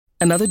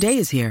Another day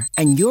is here,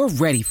 and you're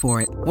ready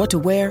for it. What to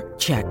wear?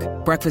 Check.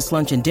 Breakfast,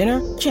 lunch, and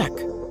dinner? Check.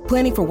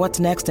 Planning for what's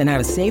next and how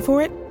to save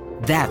for it?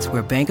 That's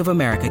where Bank of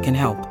America can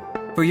help.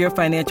 For your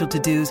financial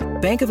to-dos,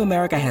 Bank of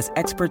America has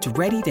experts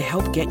ready to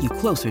help get you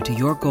closer to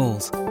your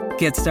goals.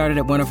 Get started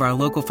at one of our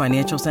local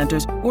financial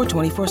centers or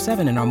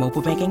 24/7 in our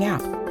mobile banking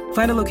app.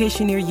 Find a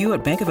location near you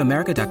at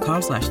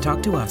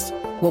bankofamerica.com/talktous.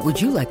 What would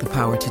you like the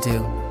power to do?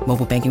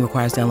 Mobile banking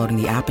requires downloading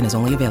the app and is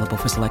only available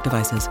for select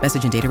devices.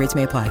 Message and data rates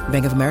may apply.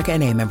 Bank of America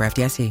N.A., member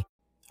FDIC.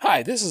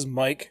 Hi, this is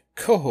Mike,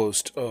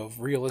 co-host of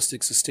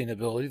Realistic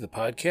Sustainability, the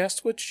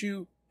podcast, which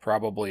you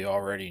probably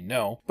already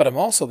know, but I'm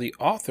also the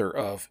author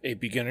of A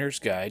Beginner's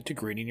Guide to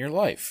Greening Your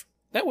Life.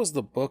 That was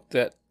the book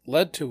that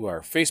led to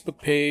our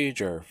Facebook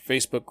page, our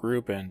Facebook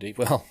group, and,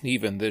 well,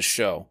 even this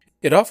show.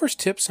 It offers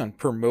tips on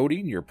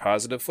promoting your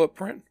positive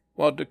footprint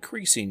while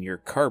decreasing your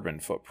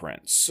carbon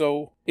footprint.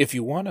 So, if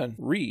you want to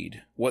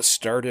read what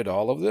started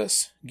all of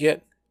this,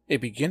 get A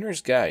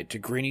Beginner's Guide to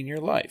Greening Your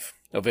Life,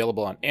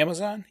 available on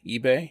Amazon,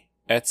 eBay,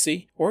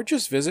 Etsy, or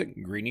just visit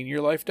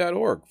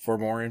greeningyourlife.org for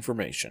more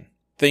information.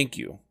 Thank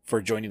you for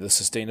joining the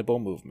sustainable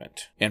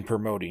movement and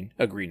promoting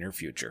a greener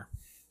future.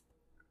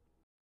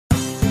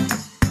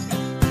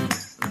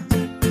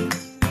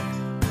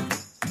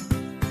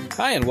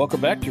 Hi, and welcome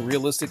back to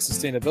Realistic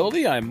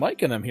Sustainability. I'm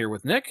Mike, and I'm here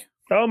with Nick.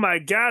 Oh my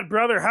God,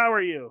 brother, how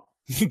are you?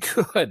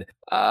 Good.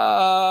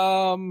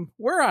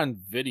 We're on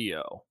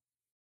video,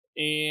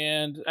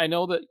 and I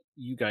know that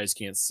you guys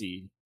can't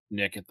see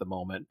Nick at the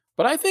moment,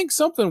 but I think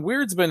something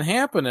weird's been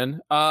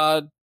happening.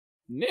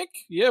 Nick,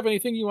 you have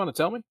anything you want to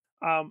tell me?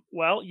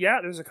 Well,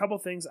 yeah, there's a couple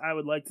things I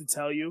would like to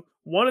tell you.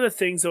 One of the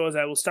things, though, is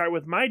I will start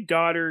with my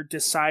daughter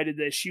decided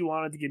that she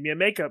wanted to give me a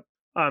makeover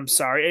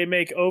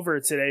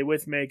today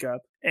with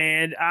makeup.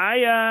 And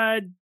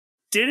I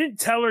didn't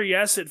tell her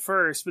yes at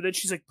first, but then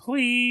she's like,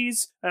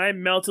 please. And I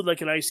melted like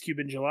an ice cube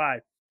in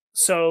July.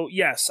 So,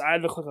 yes, I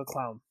look like a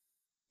clown.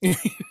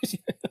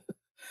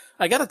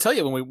 I got to tell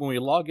you, when we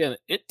log in,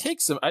 it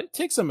takes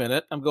a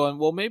minute. I'm going,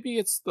 well, maybe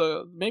it's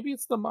the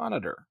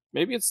monitor.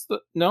 Maybe it's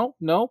no,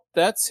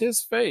 that's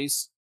his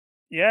face.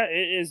 Yeah,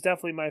 it is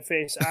definitely my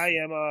face.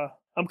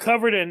 I'm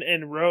covered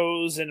in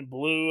rose and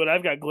blue, and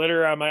I've got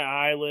glitter on my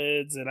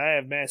eyelids, and I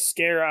have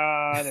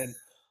mascara on, and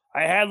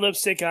I had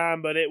lipstick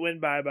on, but it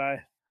went bye-bye.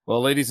 Well,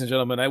 ladies and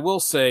gentlemen, I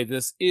will say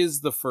this is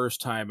the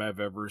first time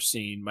I've ever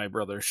seen my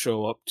brother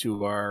show up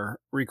to our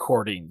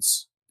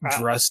recordings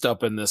dressed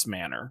up in this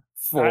manner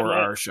for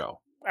our show.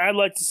 I'd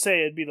like to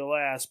say it'd be the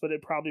last, but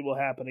it probably will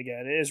happen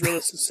again. It is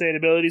Realistic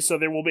Sustainability, so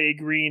there'll be a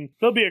green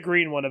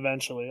one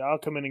eventually. I'll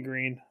come in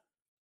green.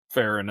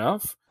 Fair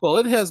enough. Well,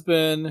 it has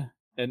been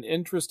an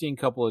interesting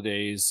couple of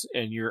days,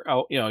 and your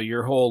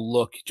whole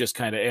look just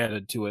kind of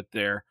added to it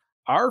there.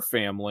 Our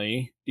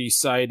family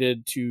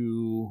decided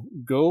to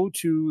go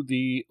to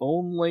the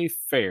only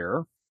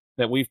fair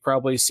that we've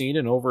probably seen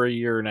in over a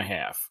year and a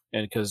half.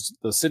 And because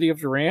the city of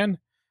Durand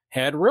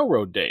had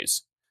Railroad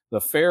Days,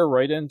 the fair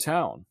right in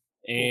town.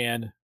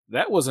 And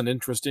that was an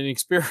interesting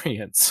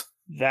experience.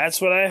 That's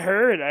what I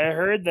heard. I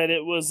heard that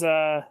it was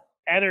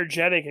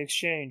energetic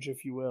exchange,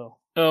 if you will.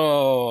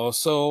 Oh,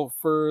 so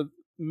for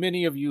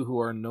many of you who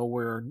are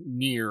nowhere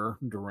near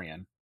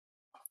Durand,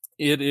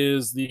 it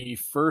is the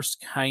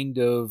first kind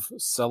of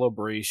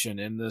celebration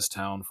in this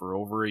town for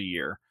over a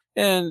year.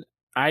 And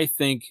I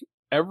think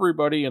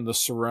everybody in the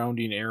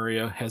surrounding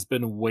area has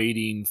been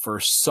waiting for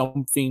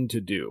something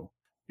to do,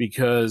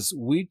 because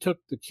we took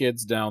the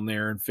kids down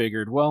there and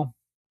figured, well,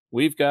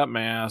 we've got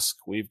masks,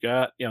 we've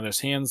got, there's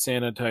hand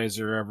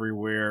sanitizer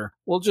everywhere.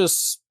 We'll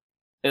just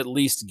at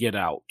least get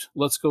out.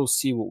 Let's go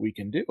see what we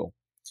can do.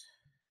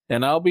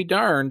 And I'll be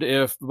darned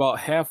if about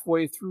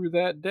halfway through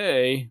that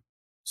day,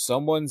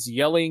 someone's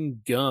yelling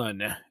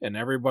gun and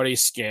everybody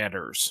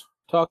scatters.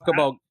 Talk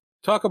about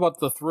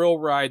the thrill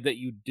ride that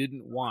you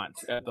didn't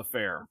want at the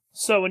fair.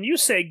 So when you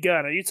say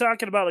gun, are you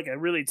talking about like a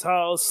really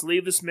tall,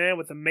 sleeveless man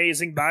with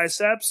amazing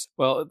biceps?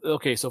 Well,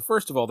 okay, so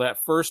first of all,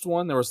 that first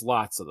one, there was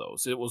lots of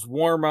those. It was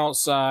warm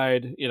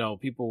outside,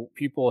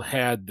 people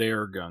had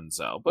their guns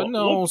out. But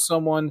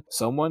someone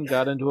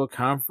got into a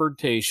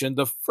confrontation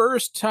the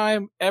first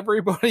time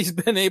everybody's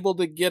been able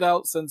to get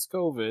out since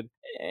COVID.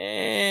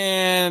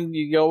 And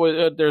you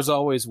go, there's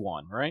always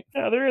one, right?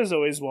 Yeah, there is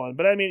always one.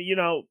 But I mean,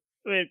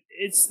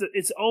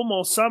 it's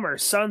almost summer.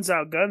 Sun's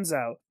out, guns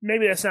out.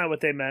 Maybe that's not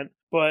what they meant,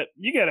 but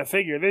you got to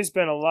figure there's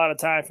been a lot of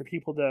time for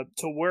people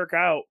to work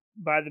out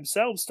by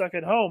themselves, stuck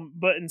at home.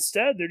 But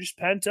instead, they're just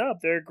pent up.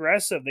 They're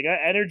aggressive. They got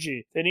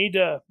energy. They need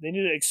to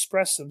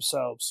express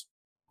themselves.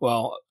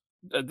 Well,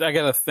 I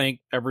got to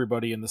thank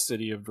everybody in the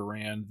city of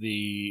Durand,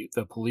 the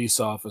police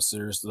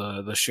officers,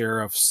 the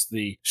sheriffs,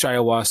 the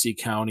Shiawassee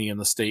County and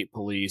the state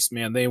police.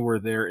 Man, they were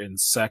there in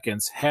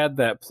seconds, had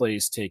that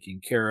place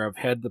taken care of,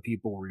 had the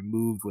people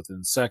removed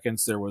within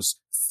seconds. There was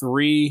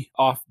 3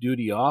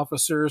 off-duty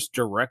officers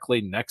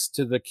directly next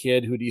to the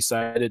kid who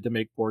decided to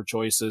make poor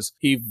choices.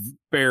 He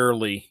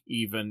barely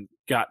even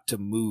got to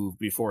move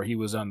before he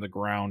was on the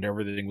ground.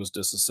 Everything was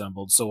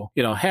disassembled. So,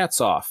 hats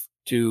off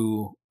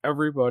to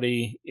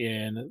everybody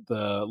in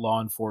the law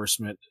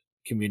enforcement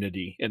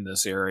community in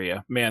this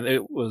area. Man,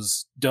 it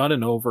was done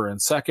and over in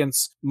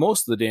seconds.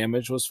 Most of the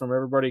damage was from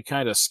everybody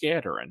kind of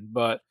scattering,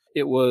 but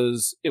it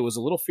was a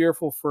little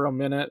fearful for a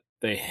minute.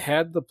 They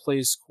had the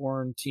place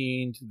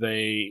quarantined.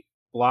 They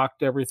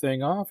blocked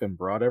everything off and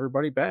brought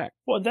everybody back.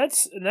 Well,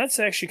 that's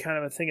actually kind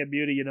of a thing of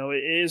beauty.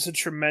 It is a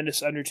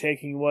tremendous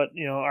undertaking what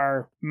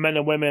our men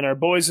and women, our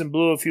boys in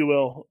blue, if you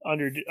will,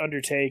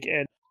 undertake.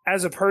 And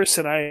as a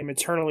person, I am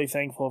eternally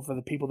thankful for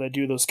the people that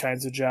do those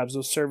kinds of jobs.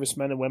 Those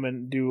servicemen and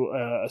women do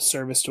a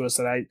service to us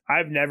that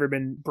I've never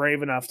been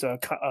brave enough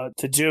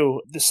to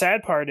do. The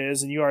sad part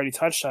is, and you already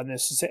touched on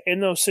this, is that in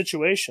those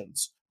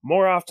situations,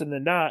 more often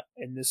than not,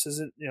 and this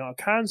isn't a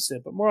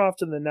constant, but more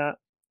often than not,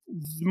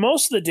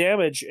 most of the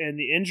damage and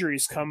the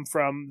injuries come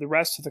from the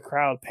rest of the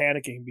crowd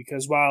panicking,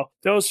 because while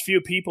those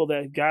few people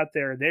that got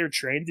there, they're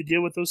trained to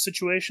deal with those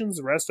situations,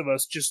 the rest of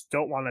us just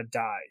don't want to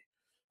die.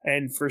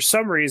 And for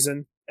some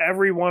reason,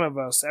 every one of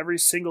us, every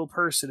single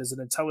person is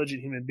an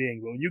intelligent human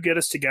being. When you get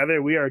us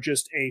together, we are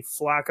just a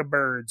flock of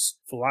birds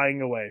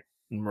flying away.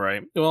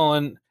 Right. Well,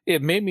 and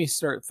it made me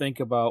start think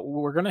about,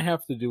 we're going to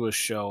have to do a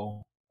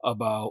show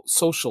about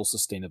social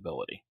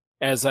sustainability.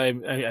 As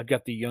I've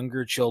got the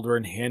younger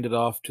children handed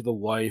off to the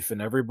wife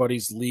and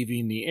everybody's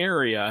leaving the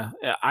area,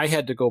 I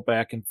had to go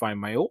back and find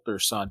my older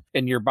son.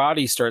 And your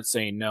body starts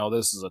saying, no,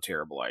 this is a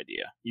terrible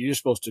idea. You're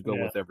supposed to go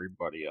with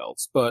everybody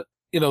else. But,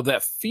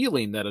 that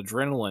feeling, that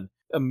adrenaline,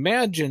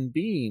 imagine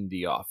being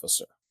the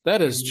officer.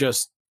 That is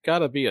just got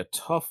to be a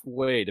tough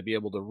way to be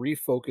able to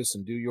refocus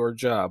and do your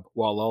job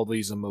while all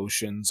these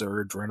emotions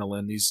or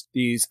adrenaline,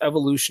 these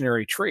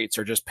evolutionary traits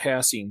are just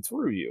passing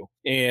through you.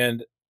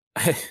 And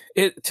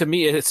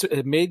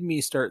it made me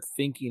start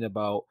thinking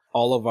about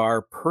all of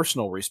our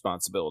personal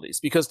responsibilities,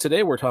 because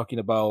today we're talking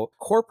about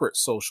corporate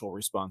social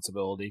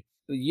responsibility.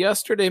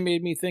 Yesterday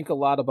made me think a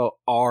lot about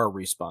our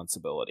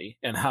responsibility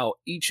and how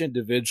each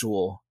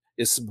individual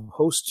is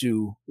supposed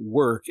to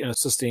work in a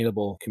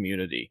sustainable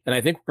community. And I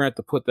think we're going to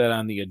have to put that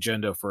on the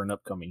agenda for an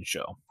upcoming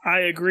show. I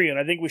agree. And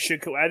I think we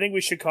should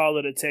call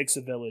it Takes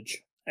a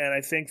Village. And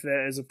I think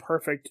that is a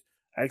perfect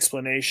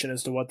explanation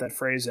as to what that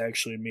phrase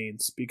actually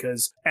means,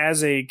 because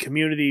as a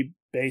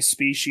community-based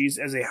species,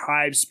 as a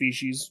hive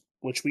species,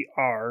 which we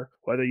are,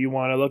 whether you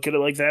want to look at it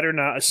like that or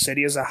not, a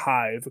city is a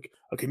hive,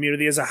 a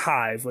community is a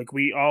hive, like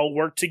we all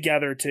work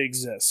together to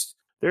exist.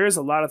 There is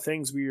a lot of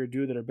things we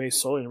do that are based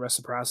solely on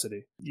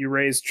reciprocity. You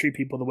treat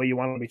people the way you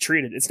want to be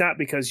treated. It's not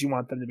because you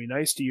want them to be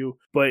nice to you,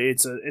 but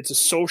it's a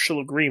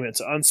social agreement. It's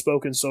an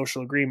unspoken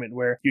social agreement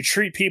where you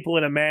treat people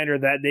in a manner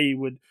that they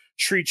would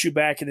treat you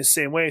back in the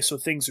same way, so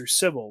things are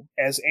civil.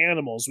 As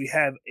animals, we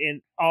have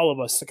in all of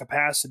us the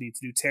capacity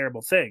to do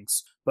terrible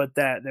things, but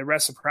that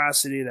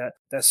reciprocity,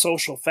 that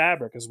social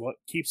fabric is what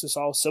keeps us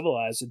all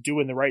civilized and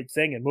doing the right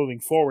thing and moving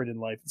forward in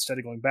life instead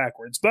of going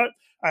backwards. But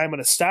I'm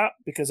going to stop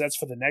because that's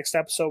for the next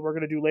episode we're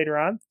going to do later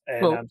on.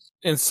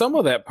 And some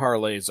of that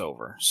parlays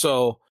over.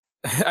 So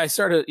I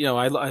started,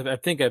 I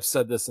think I've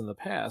said this in the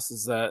past,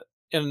 is that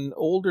in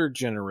older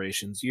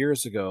generations,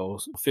 years ago,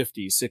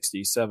 50s,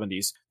 60s,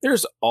 70s,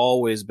 there's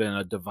always been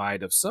a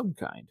divide of some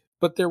kind.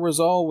 But there was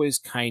always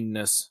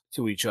kindness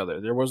to each other.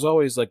 There was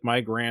always, like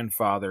my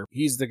grandfather,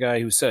 he's the guy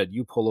who said,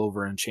 you pull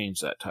over and change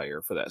that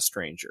tire for that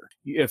stranger.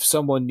 If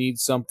someone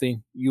needs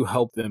something, you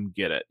help them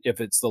get it. If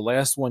it's the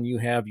last one you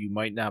have, you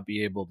might not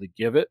be able to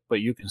give it, but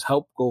you can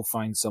help go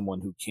find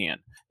someone who can.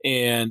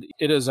 And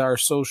it is our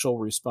social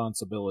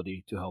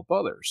responsibility to help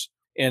others.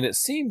 And it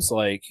seems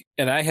like,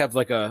 and I have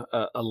like a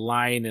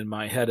line in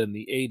my head in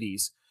the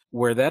 80s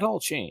where that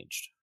all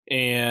changed.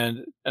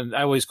 And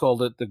I always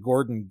called it the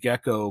Gordon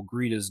Gekko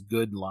greed is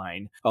good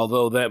line.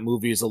 Although that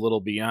movie is a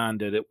little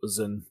beyond it. It was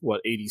in,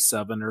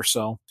 87 or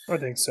so? I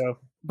think so.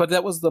 But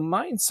that was the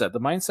mindset. The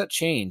mindset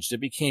changed. It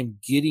became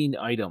getting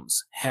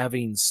items,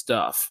 having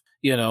stuff,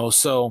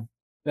 so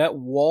that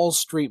Wall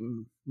Street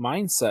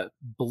mindset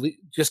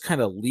just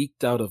kind of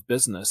leaked out of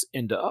business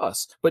into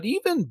us. But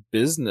even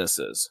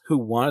businesses who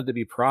wanted to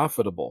be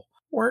profitable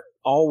weren't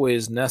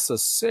always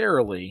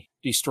necessarily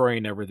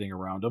destroying everything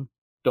around them.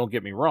 Don't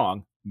get me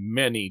wrong.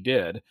 Many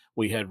did.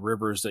 We had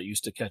rivers that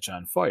used to catch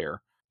on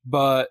fire,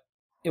 but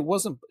it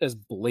wasn't as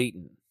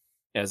blatant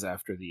as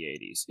after the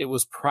 80s. It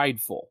was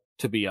prideful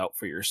to be out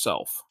for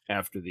yourself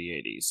after the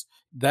 80s.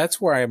 That's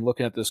where I'm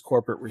looking at this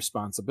corporate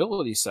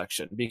responsibility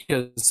section,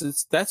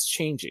 because that's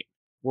changing.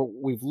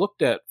 We've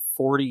looked at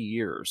 40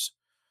 years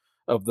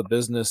of the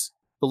business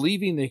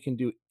believing they can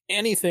do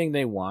anything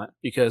they want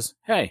because,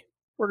 hey,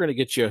 we're going to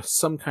get you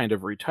some kind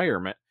of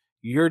retirement.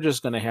 You're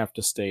just going to have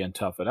to stay and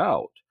tough it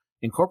out.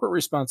 In corporate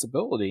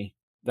responsibility,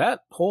 that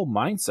whole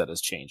mindset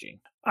is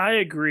changing. I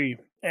agree.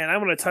 And I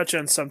want to touch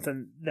on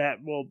something that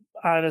will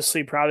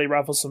honestly probably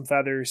ruffle some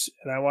feathers.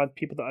 And I want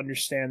people to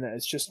understand that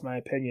it's just my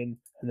opinion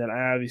and that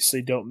I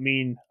obviously don't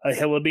mean a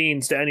hill of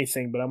beans to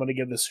anything, but I'm going to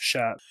give this a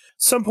shot. At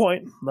some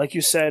point, like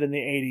you said, in the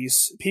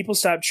 80s, people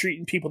stopped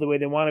treating people the way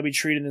they want to be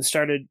treated and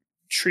started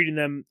treating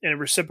them in a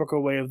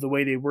reciprocal way of the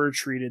way they were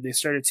treated. They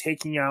started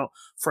taking out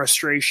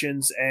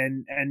frustrations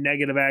and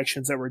negative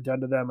actions that were done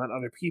to them on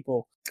other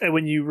people. And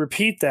when you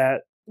repeat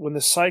that when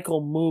the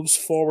cycle moves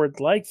forward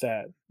like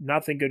that,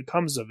 nothing good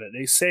comes of it.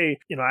 They say,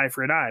 eye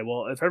for an eye.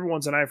 Well, if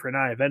everyone's an eye for an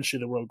eye, eventually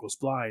the world goes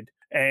blind.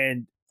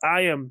 And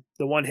I am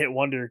the one-hit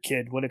wonder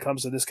kid when it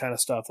comes to this kind of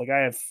stuff. Like, I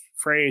have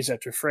phrase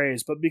after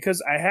phrase, but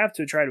because I have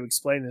to try to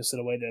explain this in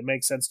a way that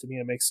makes sense to me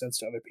and makes sense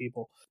to other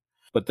people.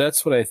 But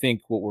that's what I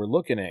think what we're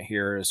looking at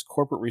here is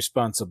corporate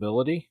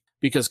responsibility,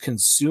 because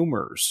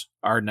consumers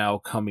are now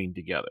coming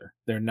together.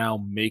 They're now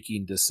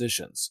making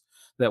decisions.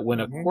 That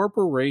when a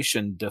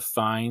corporation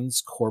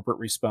defines corporate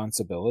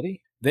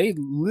responsibility, they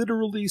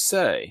literally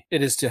say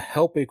it is to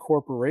help a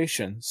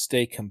corporation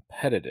stay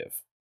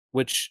competitive,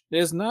 which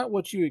is not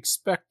what you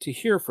expect to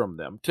hear from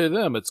them. To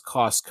them, it's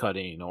cost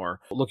cutting or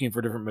looking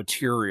for different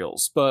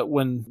materials. But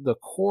when the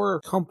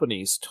core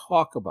companies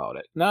talk about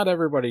it, not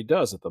everybody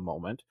does at the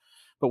moment,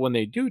 but when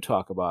they do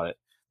talk about it,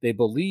 they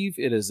believe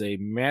it is a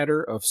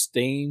matter of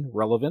staying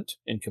relevant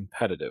and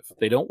competitive.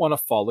 They don't want to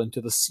fall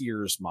into the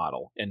Sears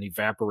model and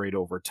evaporate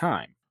over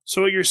time.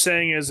 So what you're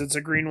saying is it's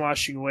a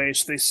greenwashing way.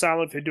 So they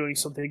sound like they're doing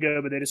something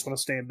good, but they just want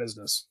to stay in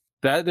business.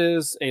 That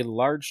is a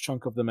large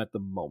chunk of them at the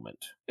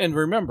moment. And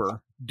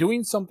remember,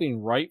 doing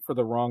something right for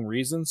the wrong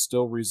reason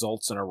still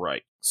results in a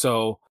right.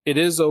 So it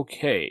is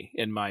okay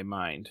in my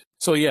mind.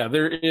 So yeah,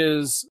 there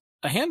is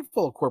a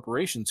handful of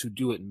corporations who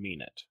do it and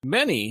mean it.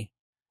 Many,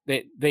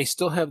 they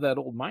still have that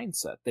old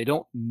mindset. They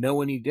don't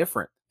know any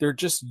different. They're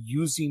just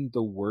using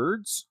the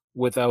words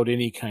without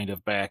any kind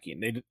of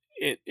backing.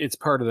 It's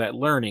part of that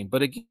learning.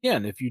 But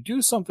again, if you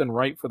do something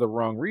right for the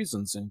wrong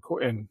reasons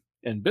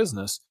in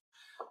business,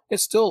 it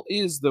still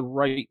is the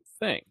right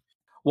thing.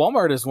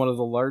 Walmart is one of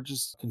the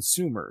largest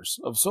consumers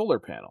of solar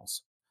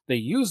panels. They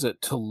use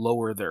it to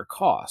lower their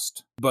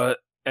cost, but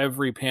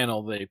every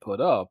panel they put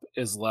up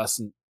is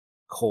less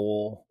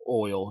coal,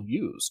 oil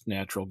used,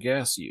 natural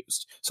gas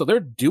used. So they're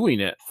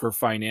doing it for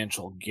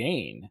financial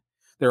gain.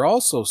 They're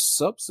also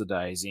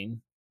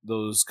subsidizing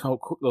those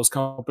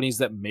companies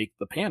that make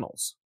the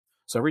panels.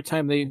 So every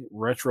time they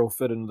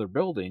retrofit another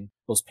building,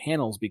 those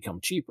panels become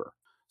cheaper.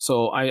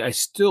 So I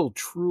still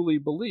truly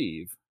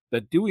believe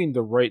that doing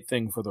the right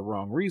thing for the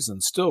wrong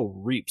reason still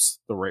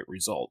reaps the right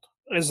result.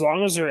 As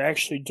long as they're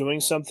actually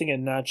doing something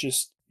and not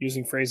just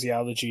using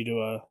phraseology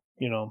to,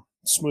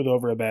 smooth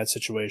over a bad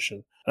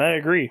situation. And I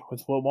agree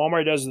with what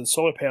Walmart does with the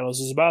solar panels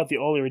is about the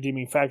only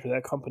redeeming factor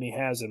that company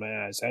has in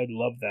my eyes. I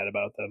love that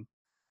about them.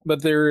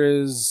 But there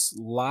is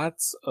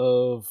lots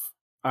of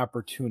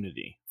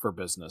opportunity for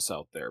business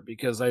out there,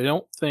 because I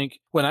don't think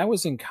when I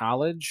was in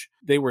college,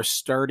 they were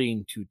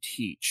starting to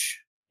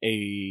teach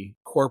a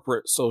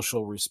corporate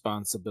social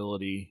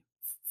responsibility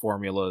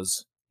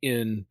formulas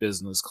in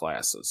business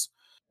classes.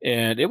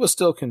 And it was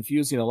still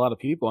confusing a lot of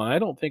people. And I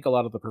don't think a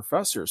lot of the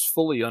professors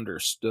fully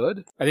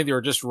understood. I think they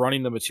were just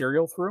running the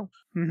material through.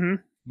 Mm-hmm.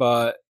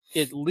 But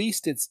at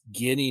least it's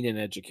getting an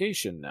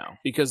education now,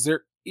 because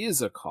there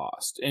is a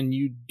cost. And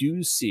you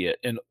do see it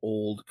in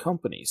old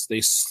companies.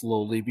 They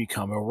slowly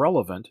become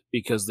irrelevant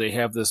because they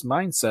have this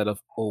mindset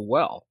of, oh,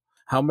 well,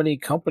 how many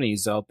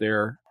companies out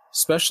there,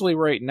 especially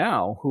right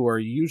now, who are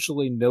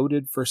usually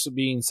noted for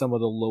being some of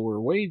the lower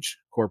wage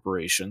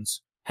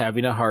corporations,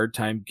 having a hard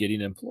time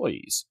getting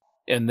employees.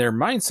 And their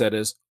mindset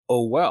is,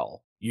 oh,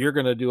 well, you're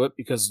going to do it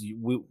because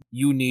you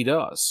need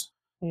us.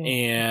 Mm.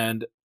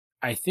 And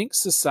I think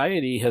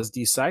society has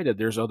decided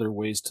there's other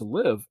ways to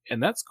live,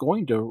 and that's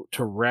going to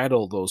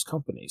rattle those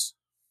companies.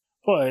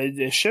 Well,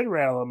 it should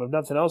rattle them. If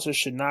nothing else, it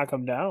should knock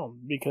them down,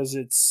 because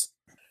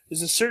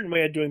there's a certain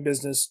way of doing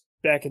business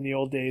back in the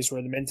old days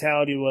where the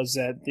mentality was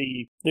that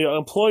the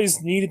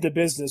employees needed the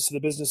business so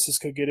the businesses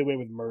could get away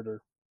with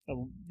murder,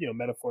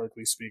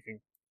 metaphorically speaking.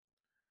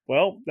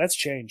 Well, that's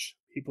changed.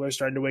 People are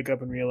starting to wake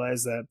up and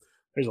realize that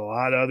there's a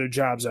lot of other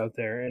jobs out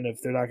there, and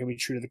if they're not going to be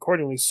treated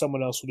accordingly,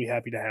 someone else will be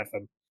happy to have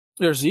them.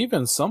 There's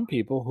even some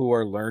people who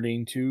are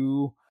learning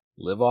to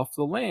live off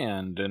the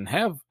land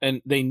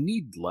and they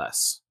need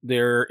less.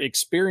 They're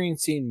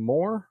experiencing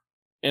more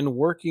and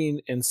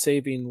working and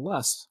saving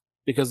less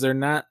because they're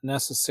not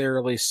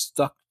necessarily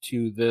stuck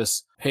to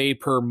this pay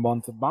per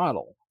month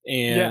model.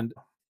 And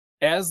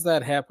as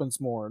that happens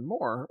more and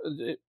more,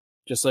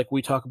 just like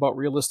we talk about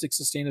realistic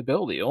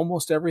sustainability,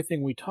 almost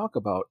everything we talk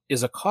about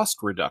is a cost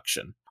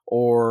reduction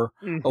or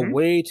a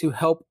way to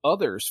help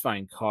others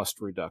find cost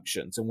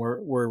reductions. And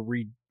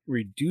we're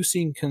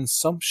reducing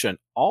consumption.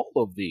 All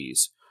of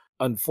these,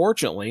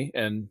 unfortunately,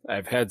 and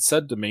I've had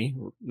said to me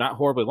not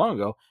horribly long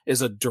ago,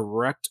 is a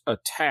direct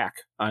attack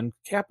on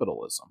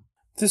capitalism.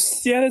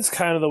 That's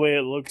kind of the way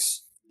it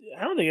looks.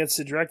 I don't think it's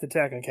a direct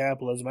attack on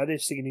capitalism. I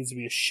just think it needs to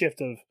be a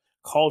shift of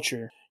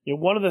culture.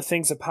 One of the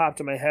things that popped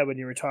in my head when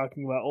you were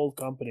talking about old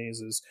companies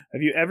is,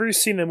 have you ever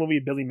seen the movie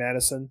Billy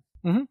Madison?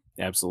 Mm-hmm.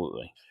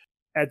 Absolutely.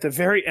 At the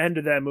very end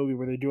of that movie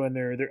where they're doing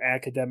their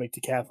academic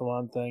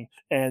decathlon thing,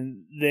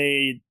 and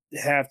they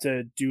have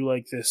to do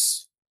like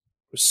this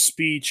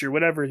speech or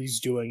whatever he's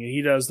doing, and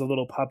he does the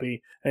little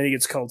puppy, and he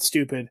gets called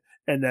stupid,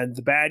 and then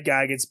the bad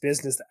guy gets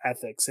business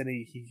ethics, and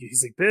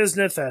he's like,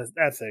 business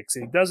ethics,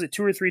 and he does it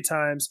 2 or 3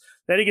 times,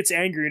 then he gets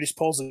angry and just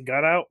pulls the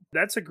gun out.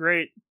 That's a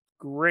great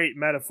great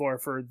metaphor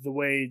for the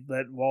way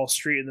that Wall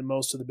Street and the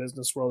most of the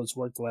business world has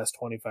worked the last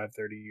 25,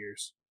 30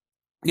 years.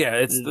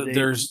 Yeah,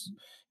 there's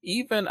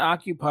even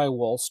Occupy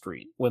Wall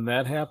Street. When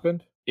that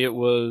happened, it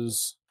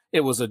was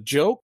a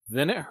joke.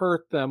 Then it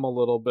hurt them a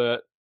little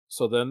bit.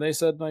 So then they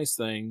said nice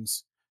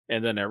things,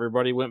 and then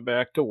everybody went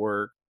back to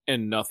work,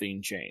 and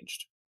nothing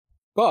changed.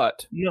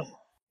 But no.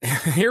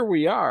 Here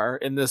we are,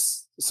 and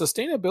this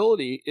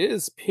sustainability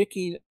is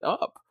picking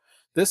up.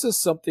 This is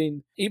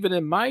something, even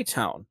in my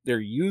town, they're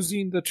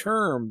using the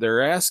term.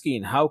 They're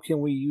asking, how can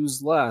we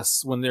use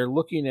less? When they're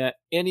looking at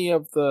any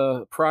of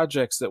the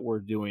projects that we're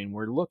doing,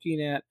 we're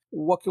looking at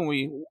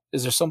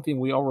is there something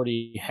we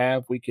already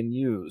have we can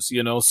use?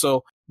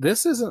 So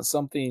this isn't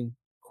something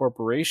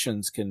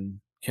corporations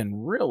can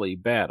really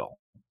battle,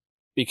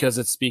 because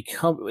it's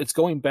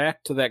going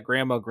back to that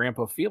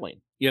grandpa feeling,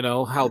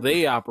 how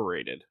they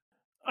operated.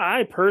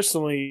 I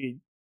personally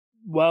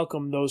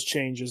welcome those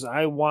changes.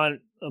 I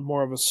want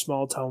more of a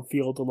small town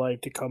feel to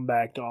life to come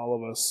back to all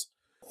of us.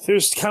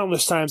 There's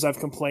countless times I've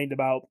complained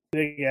about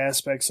big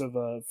aspects of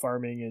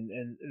farming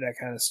and that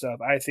kind of stuff.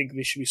 I think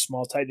they should be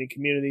small, tight-knit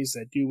communities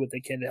that do what they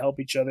can to help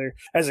each other.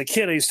 As a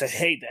kid, I used to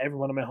hate that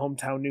everyone in my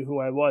hometown knew who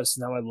I was.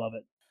 Now I love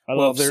it. I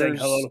love saying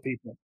hello to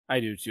people. I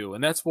do too.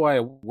 And that's why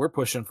we're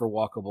pushing for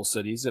walkable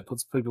cities. It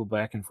puts people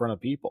back in front of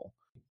people.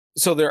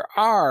 So there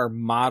are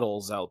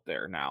models out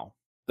there now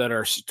that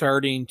are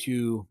starting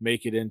to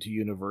make it into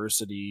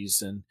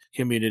universities and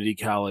community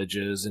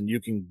colleges, and you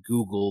can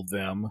Google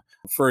them.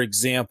 For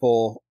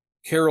example,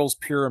 Carroll's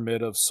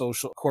Pyramid of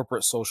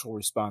corporate social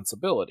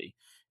responsibility.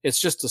 It's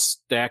just a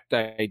stacked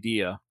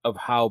idea of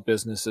how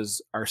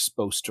businesses are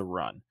supposed to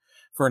run.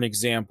 For an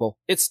example,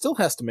 it still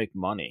has to make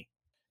money.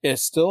 It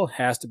still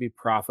has to be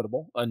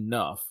profitable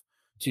enough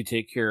to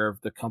take care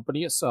of the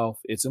company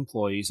itself, its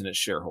employees, and its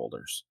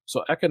shareholders.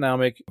 So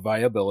economic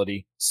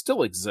viability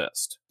still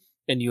exists.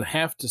 And you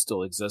have to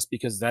still exist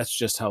because that's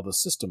just how the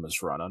system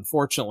is run.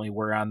 Unfortunately,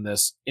 we're on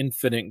this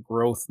infinite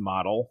growth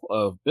model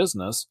of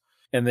business,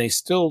 and they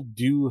still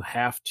do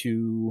have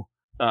to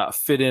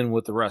fit in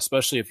with the rest,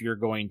 especially if you're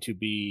going to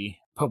be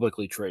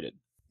publicly traded.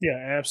 Yeah,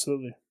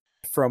 absolutely.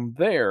 From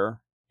there,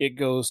 it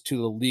goes to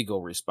the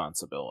legal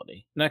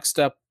responsibility. Next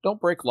step,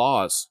 don't break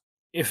laws.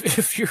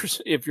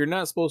 If you're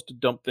not supposed to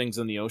dump things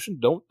in the ocean,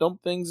 don't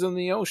dump things in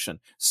the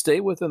ocean.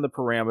 Stay within the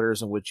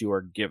parameters in which you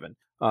are given.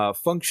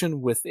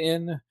 Function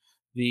within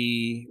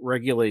the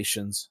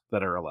regulations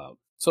that are allowed.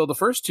 So the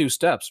first two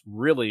steps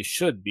really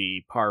should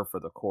be par for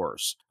the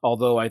course,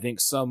 although I think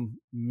some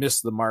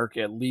miss the mark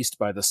at least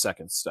by the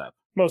second step.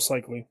 Most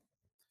likely.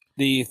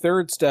 The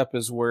third step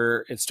is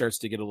where it starts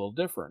to get a little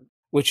different,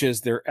 which is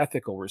their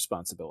ethical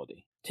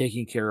responsibility,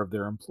 taking care of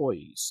their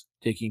employees,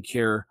 taking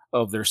care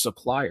of their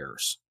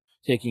suppliers,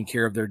 taking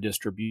care of their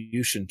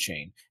distribution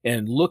chain,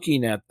 and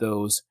looking at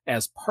those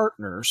as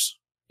partners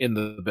in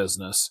the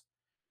business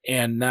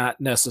and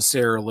not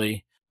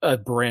necessarily a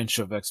branch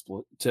of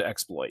to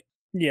exploit.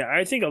 Yeah,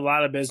 I think a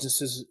lot of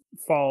businesses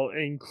fall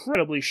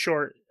incredibly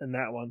short in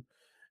that one.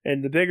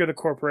 And the bigger the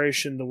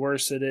corporation, the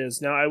worse it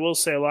is. Now, I will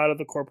say a lot of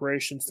the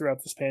corporations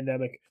throughout this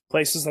pandemic,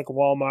 places like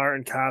Walmart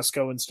and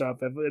Costco and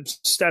stuff, have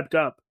stepped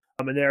up.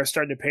 And they are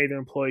starting to pay their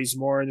employees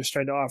more, and they're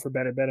starting to offer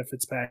better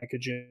benefits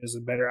packages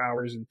and better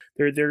hours. And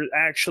they're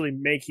actually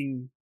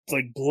making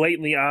like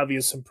blatantly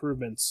obvious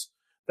improvements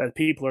that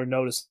people are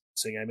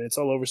noticing. I mean, it's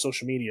all over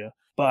social media.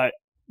 But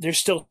there's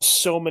still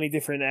so many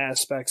different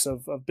aspects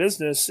of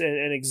business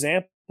and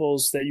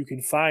examples that you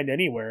can find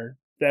anywhere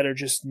that are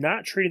just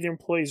not treating their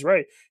employees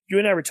right. You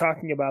and I were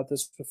talking about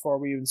this before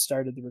we even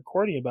started the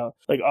recording about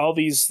like all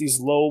these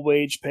low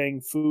wage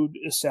paying food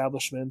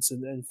establishments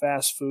and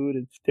fast food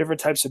and different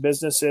types of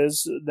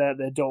businesses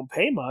that don't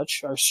pay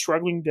much are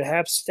struggling to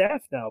have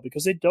staff now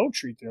because they don't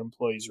treat their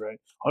employees right.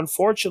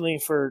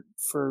 Unfortunately for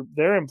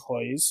their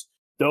employees,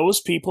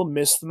 those people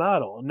miss the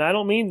model. And I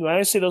don't mean, when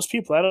I say those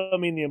people, I don't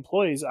mean the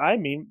employees. I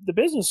mean the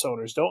business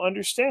owners don't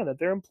understand that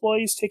their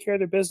employees take care of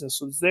their business.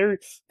 So it's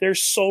their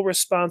sole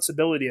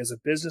responsibility as a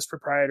business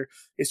proprietor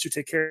is to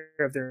take care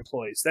of their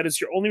employees. That is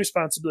your only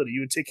responsibility.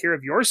 You would take care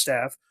of your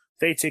staff.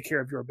 They take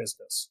care of your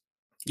business.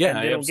 Yeah,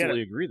 I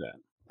absolutely agree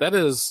that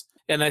is,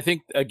 and I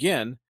think,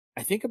 again,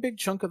 a big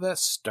chunk of that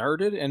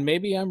started, and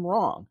maybe I'm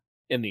wrong,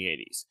 in the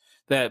 80s,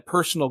 that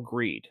personal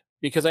greed.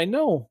 Because I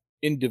know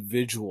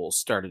individuals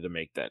started to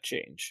make that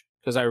change,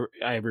 because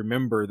I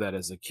remember that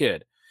as a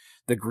kid.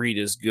 The greed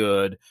is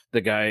good. The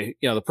guy,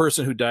 the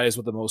person who dies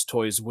with the most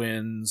toys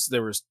wins.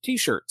 There was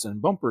t-shirts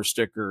and bumper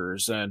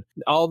stickers and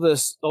all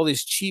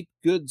these cheap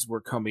goods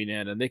were coming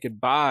in, and they could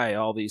buy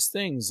all these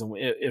things. And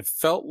it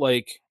felt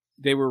like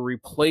they were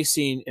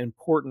replacing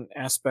important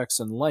aspects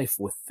in life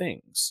with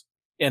things.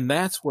 And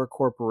that's where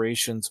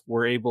corporations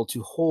were able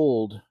to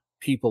hold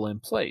people in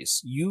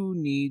place. You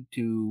need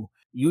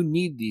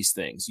these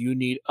things. You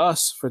need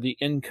us for the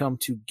income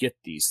to get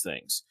these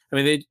things. I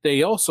mean,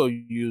 they also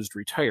used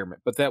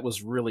retirement, but that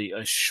was really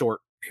a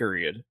short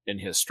period in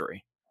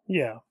history.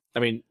 Yeah. I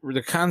mean,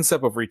 the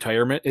concept of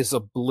retirement is a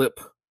blip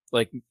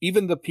Like,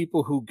 even the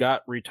people who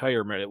got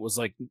retirement, it was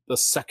like the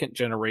second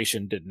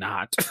generation did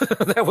not.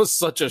 That was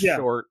such a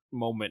short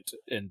moment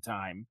in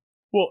time.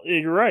 Well,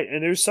 you're right.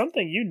 And there's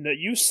something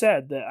you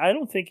said that I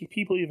don't think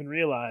people even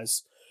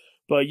realize.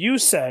 But you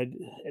said,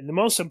 and the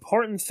most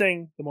important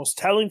thing, the most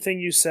telling thing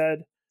you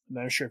said,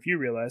 I'm not sure if you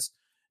realize,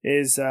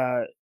 is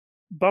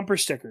bumper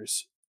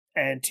stickers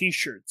and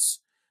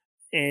T-shirts.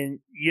 And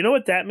you know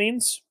what that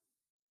means?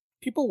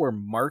 People were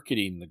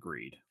marketing the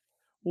greed.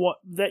 What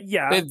that?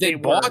 Yeah, they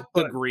bought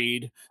the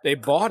greed. They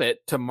bought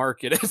it to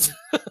market it.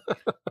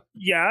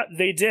 Yeah,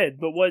 they did.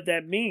 But what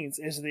that means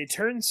is they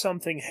turned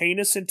something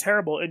heinous and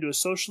terrible into a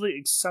socially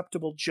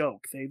acceptable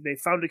joke. They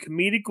found a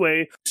comedic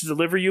way to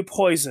deliver you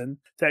poison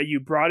that you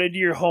brought into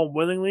your home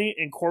willingly,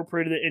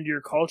 incorporated it into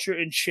your culture,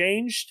 and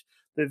changed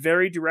the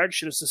very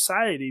direction of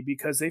society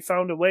because they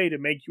found a way to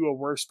make you a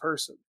worse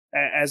person.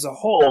 As a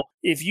whole,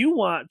 if you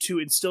want to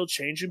instill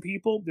change in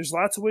people, there's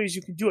lots of ways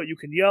you can do it. You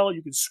can yell,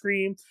 you can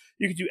scream,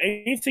 you can do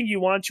anything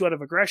you want to out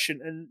of aggression,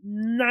 and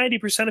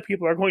 90% of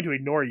people are going to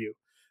ignore you.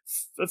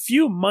 A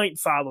few might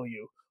follow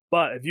you,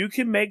 but if you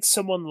can make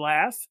someone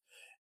laugh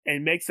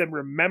and make them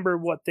remember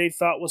what they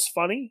thought was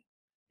funny,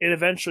 it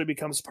eventually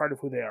becomes part of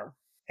who they are.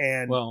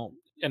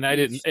 And I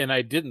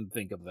didn't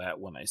think of that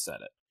when I said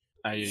it.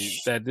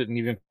 That didn't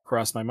even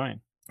cross my mind.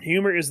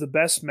 Humor is the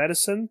best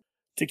medicine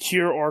to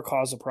cure or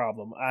cause a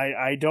problem.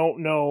 I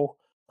don't know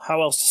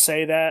how else to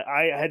say that.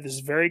 I had this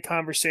very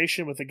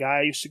conversation with a guy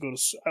I used to go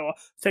to...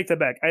 take that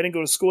back. I didn't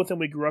go to school with him.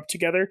 We grew up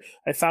together.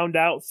 I found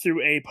out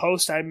through a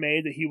post I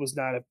made that he was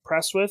not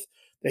impressed with,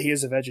 that he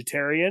is a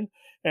vegetarian.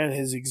 And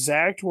his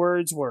exact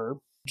words were,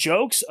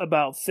 jokes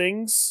about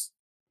things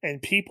and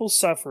people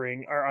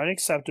suffering are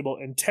unacceptable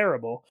and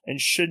terrible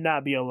and should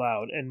not be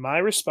allowed. And my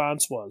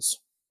response was...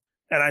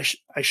 and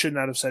I should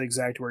not have said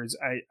exact words.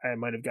 I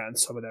might have gotten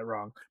some of that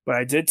wrong. But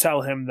I did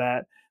tell him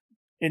that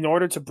in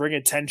order to bring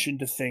attention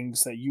to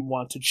things that you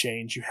want to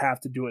change, you have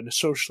to do it in a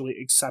socially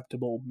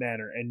acceptable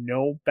manner. And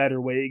no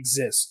better way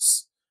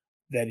exists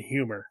than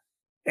humor.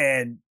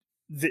 And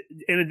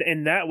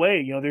in that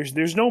way,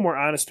 there's no more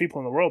honest people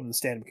in the world than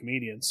stand-up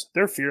comedians.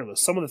 They're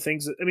fearless. Some of the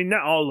things,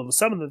 not all of them,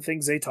 some of the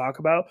things they talk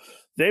about,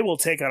 they will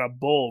take on a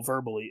bull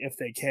verbally if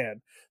they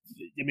can.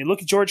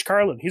 Look at George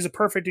Carlin. He's a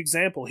perfect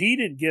example. He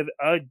didn't give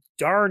a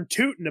darn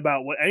tootin'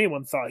 about what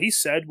anyone thought. He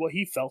said what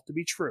he felt to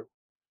be true.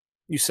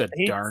 You said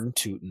darn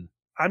tootin'.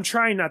 I'm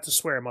trying not to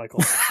swear,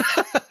 Michael.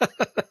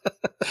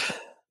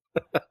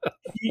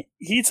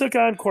 He took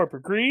on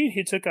corporate greed.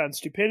 He took on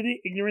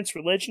stupidity, ignorance,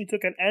 religion. He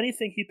took on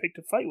anything he picked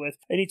a fight with,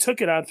 and he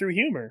took it on through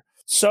humor.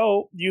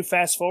 So you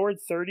fast forward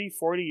 30,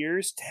 40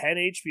 years, 10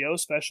 HBO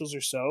specials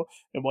or so,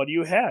 and what do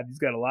you have? You've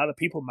got a lot of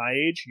people my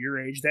age, your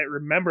age, that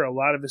remember a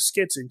lot of his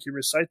skits and can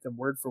recite them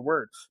word for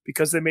word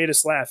because they made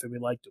us laugh and we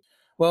liked them.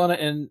 Well,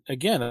 and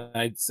again,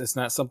 it's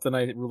not something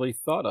I really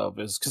thought of,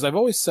 is because I've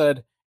always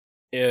said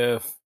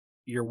if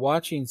you're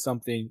watching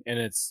something and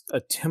it's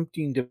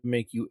attempting to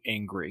make you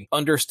angry,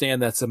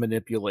 understand that's a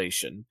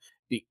manipulation.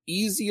 The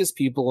easiest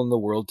people in the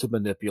world to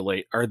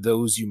manipulate are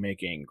those you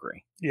make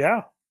angry.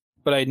 Yeah.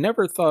 But I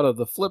never thought of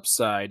the flip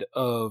side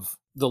of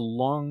the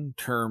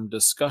long-term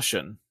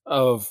discussion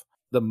of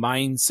the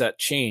mindset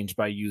change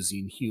by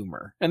using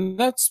humor. And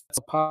that's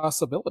a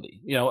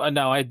possibility. And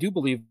now I do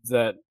believe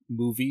that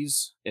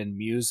movies and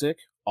music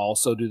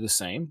also do the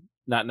same.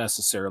 Not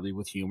necessarily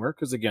with humor,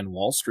 because again,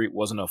 Wall Street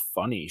wasn't a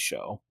funny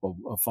show,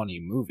 a funny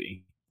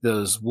movie.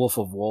 Those Wolf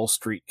of Wall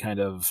Street kind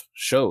of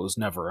shows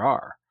never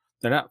are.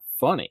 They're not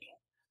funny.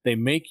 They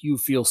make you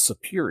feel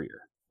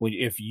superior.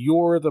 If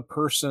you're the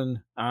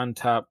person on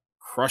top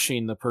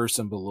crushing the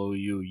person below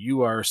you,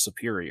 you are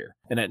superior.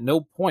 And at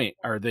no point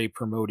are they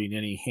promoting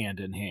any hand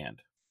in hand.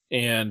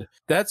 And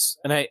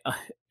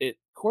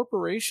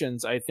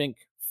corporations, I think,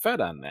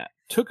 fed on that,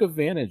 took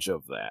advantage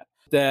of that.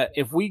 That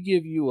if we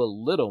give you a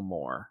little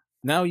more,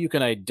 now you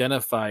can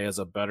identify as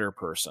a better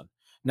person.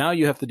 Now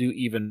you have to do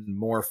even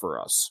more for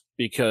us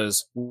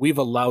because we've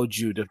allowed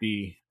you to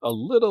be a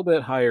little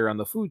bit higher on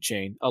the food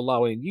chain,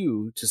 allowing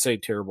you to say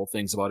terrible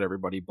things about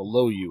everybody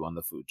below you on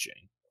the food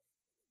chain.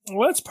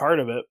 Well, that's part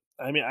of it.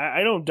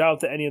 I don't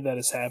doubt that any of that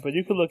has happened.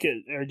 You could look at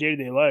our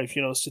day-to-day life.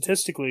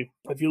 Statistically,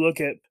 if you look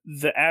at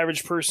the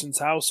average person's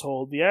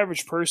household, the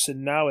average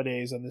person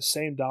nowadays on the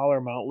same dollar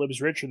amount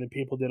lives richer than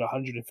people did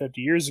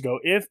 150 years ago.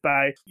 If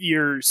by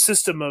your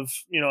system of,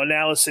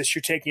 analysis,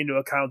 you're taking into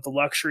account the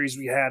luxuries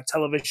we have,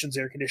 televisions,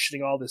 air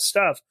conditioning, all this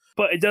stuff.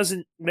 But it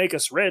doesn't make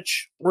us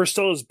rich. We're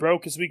still as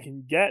broke as we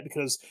can get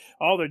because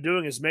all they're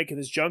doing is making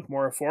this junk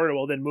more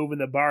affordable, then moving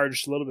the bar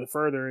just a little bit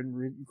further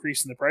and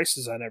increasing the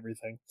prices on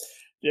everything.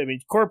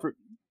 Corporate,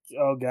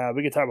 oh God,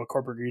 we could talk about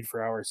corporate greed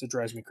for hours. It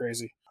drives me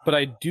crazy. But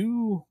I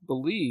do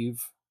believe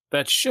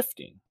that's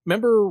shifting.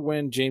 Remember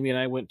when Jamie and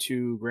I went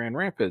to Grand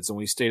Rapids and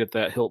we stayed at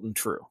that Hilton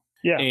True?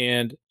 Yeah.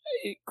 And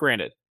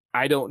granted,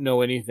 I don't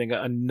know anything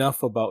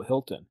enough about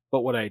Hilton.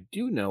 But what I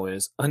do know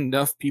is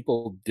enough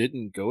people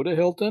didn't go to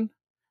Hilton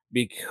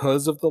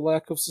because of the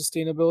lack of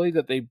sustainability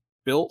that they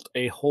built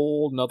a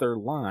whole nother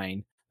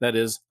line that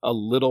is a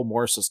little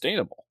more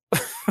sustainable.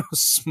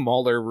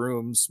 smaller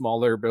rooms,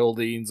 smaller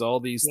buildings, all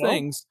these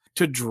things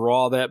to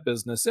draw that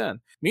business in.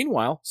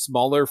 Meanwhile,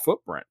 smaller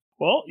footprint.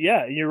 Well,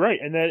 yeah, you're right.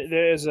 And that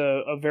is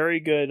a very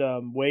good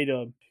way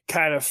to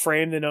kind of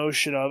frame the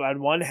notion of,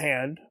 on one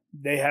hand,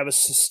 they have a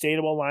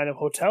sustainable line of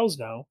hotels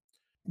now.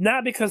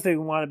 Not because they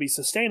want to be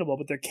sustainable,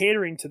 but they're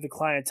catering to the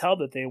clientele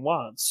that they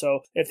want.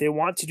 So if they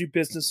want to do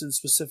business in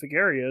specific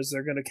areas,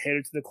 they're going to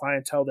cater to the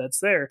clientele that's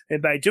there.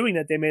 And by doing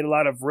that, they made a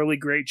lot of really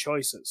great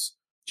choices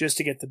just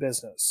to get the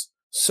business.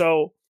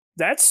 So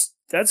that's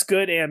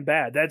good and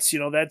bad.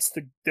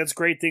 That's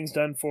great things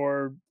done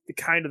for the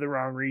kind of the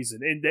wrong reason.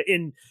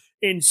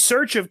 In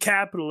search of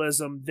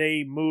capitalism,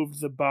 they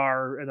moved the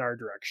bar in our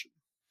direction.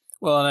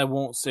 Well, and I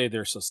won't say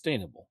they're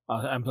sustainable.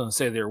 I'm going to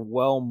say they're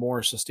well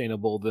more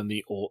sustainable than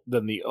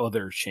the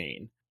other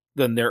chain,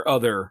 than their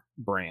other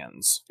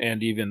brands,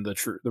 and even the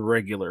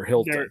regular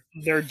Hilton.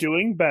 They're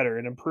doing better.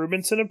 An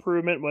improvement's an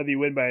improvement, whether you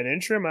win by an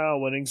inch or a mile.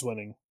 Winning's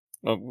winning.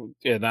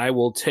 And I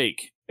will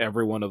take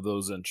every one of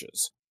those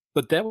inches.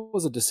 But that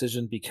was a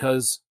decision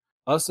because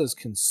us as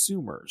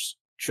consumers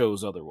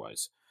chose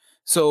otherwise.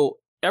 So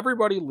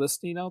everybody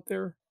listening out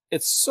there,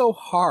 it's so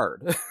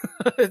hard.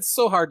 It's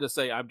so hard to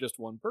say I'm just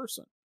one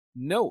person.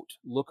 Note,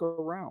 look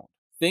around.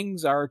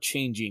 Things are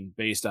changing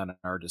based on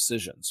our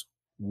decisions.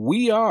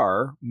 We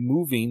are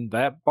moving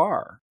that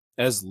bar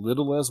as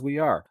little as we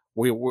are.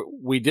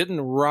 We didn't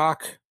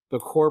rock the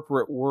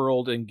corporate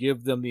world and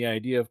give them the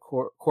idea of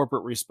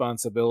corporate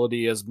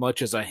responsibility as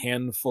much as a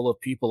handful of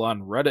people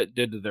on Reddit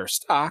did to their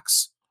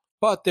stocks,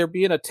 but they're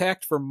being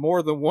attacked from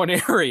more than one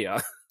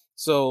area.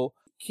 So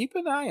keep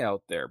an eye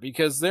out there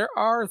because there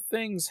are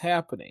things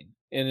happening,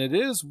 and it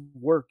is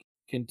work.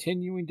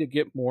 Continuing to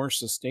get more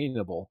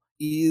sustainable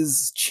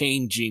is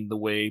changing the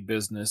way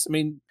business. I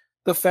mean,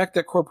 the fact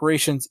that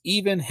corporations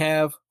even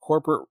have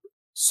corporate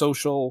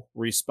social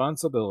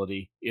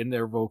responsibility in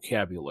their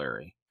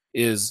vocabulary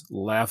is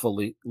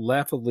laughably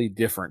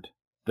different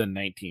than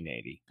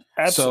 1980.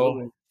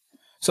 Absolutely.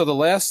 So the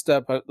last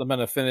step, I'm going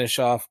to finish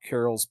off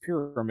Carol's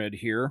pyramid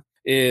here,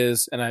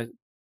 is,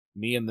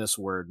 me and this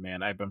word,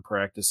 man, I've been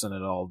practicing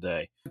it all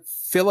day.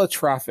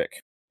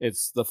 Philanthropic.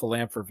 It's the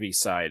philanthropy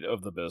side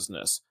of the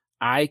business.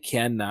 I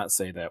cannot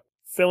say that.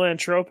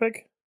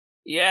 Philanthropic?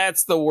 Yeah,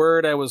 it's the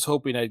word. I was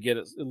hoping I'd get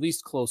it at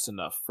least close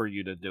enough for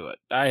you to do it.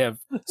 I have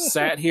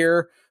sat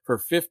here for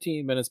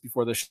 15 minutes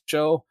before the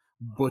show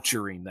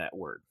butchering that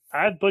word.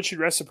 I've butchered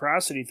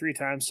reciprocity 3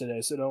 times today,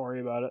 so don't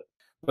worry about it.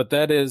 But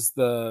that is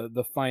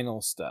the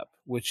final step,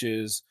 which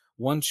is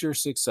once you're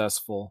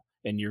successful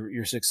and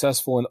you're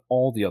successful in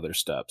all the other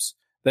steps,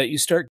 that you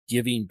start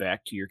giving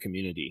back to your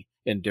community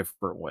in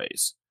different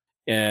ways.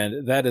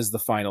 And that is the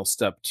final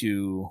step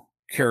to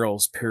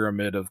Carol's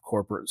pyramid of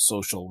corporate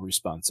social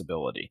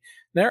responsibility.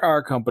 There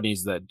are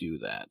companies that do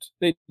that.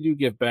 They do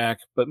give back,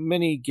 but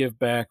many give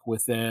back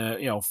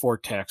within, for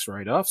tax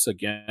write-offs.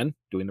 Again,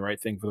 doing the right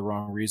thing for the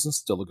wrong reasons,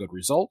 still a good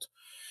result.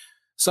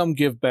 Some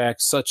give back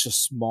such a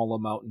small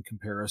amount in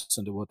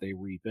comparison to what they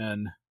reap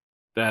in.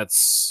 That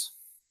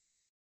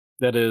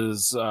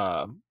is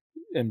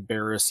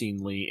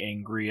embarrassingly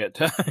angry at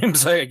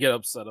times. I get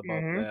upset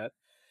about that.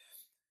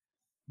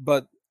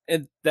 But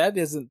that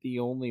isn't the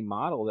only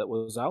model that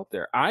was out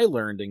there. I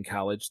learned in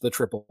college the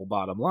triple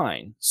bottom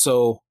line.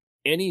 So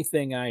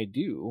anything I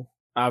do,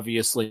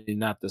 obviously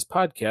not this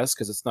podcast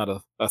because it's not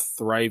a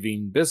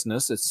thriving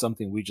business. It's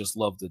something we just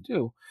love to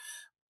do.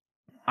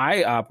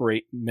 I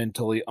operate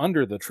mentally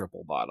under the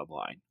triple bottom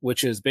line,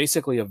 which is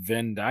basically a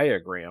Venn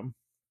diagram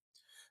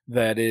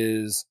that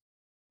is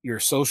your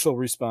social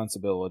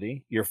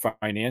responsibility, your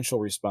financial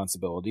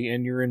responsibility,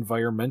 and your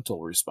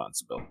environmental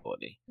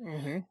responsibility.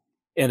 Mm-hmm.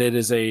 And it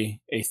is a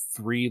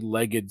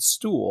 3-legged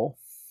stool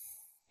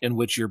in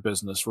which your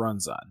business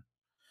runs on.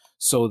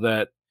 So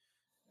that,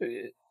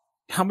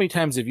 how many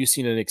times have you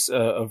seen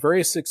a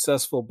very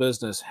successful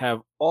business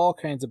have all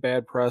kinds of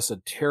bad press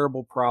and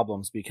terrible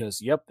problems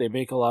because, yep, they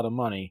make a lot of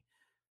money,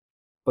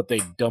 but they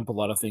dump a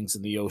lot of things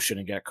in the ocean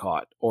and get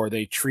caught, or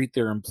they treat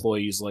their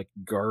employees like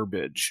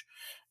garbage.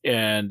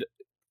 And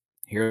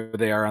here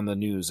they are on the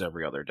news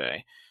every other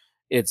day.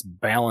 It's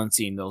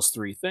balancing those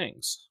 3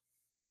 things,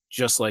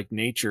 just like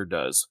nature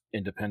does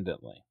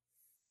independently.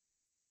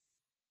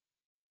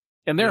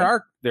 And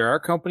there are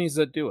companies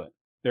that do it.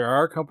 There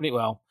are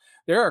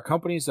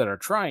companies that are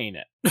trying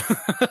it.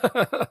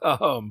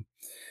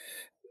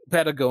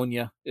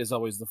 Patagonia is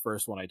always the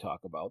first one I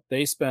talk about.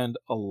 They spend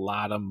a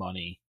lot of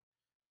money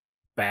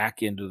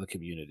back into the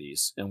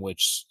communities in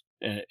which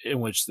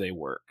they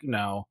work.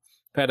 Now,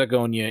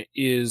 Patagonia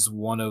is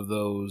one of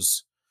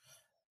those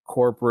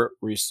corporate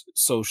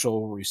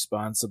social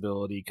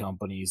responsibility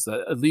companies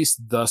that, at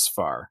least thus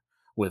far,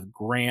 with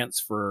grants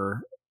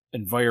for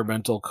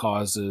environmental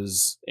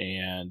causes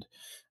and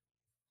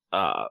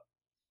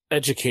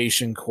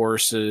education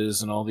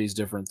courses and all these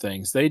different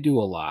things, they do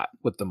a lot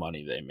with the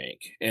money they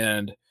make.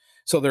 And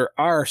so there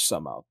are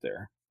some out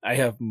there. I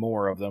have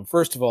more of them.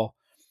 First of all,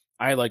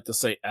 I like to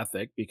say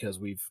ethic because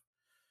we've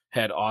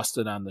had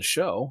Austin on the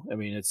show. I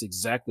mean, it's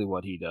exactly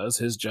what he does.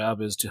 His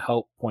job is to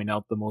help point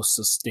out the most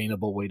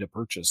sustainable way to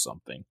purchase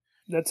something.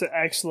 That's an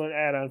excellent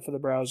add-on for the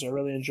browser. I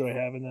really enjoy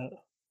having that.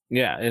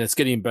 Yeah, and it's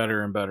getting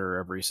better and better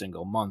every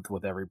single month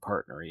with every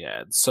partner he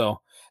adds. So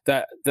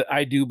that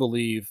I do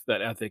believe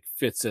that Ethic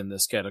fits in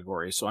this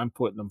category. So I'm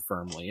putting them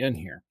firmly in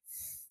here.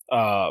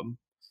 But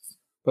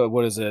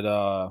what is it?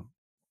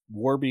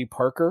 Warby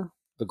Parker,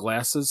 the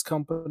glasses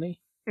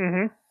company.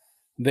 Mm-hmm.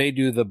 They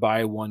do the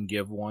buy one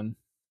give one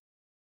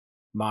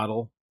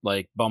model,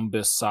 like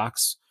Bumbus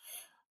socks.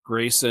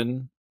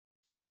 Grayson,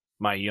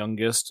 my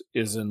youngest,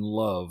 is in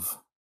love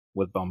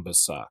with Bumbus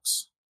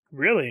socks.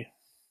 Really?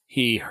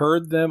 He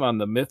heard them on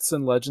the Myths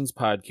and Legends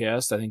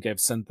podcast. I think I've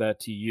sent that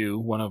to you,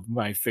 one of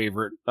my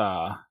favorite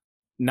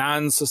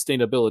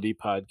non-sustainability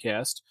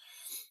podcasts.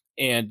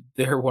 And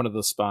they're one of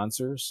the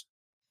sponsors.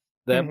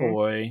 That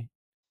boy,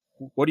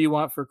 what do you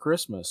want for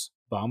Christmas?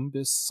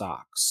 Bumbus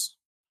socks.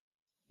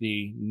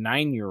 The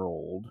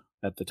 9-year-old,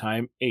 at the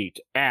time 8,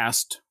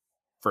 asked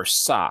for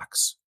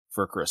socks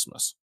for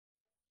Christmas.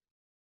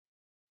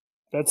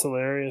 That's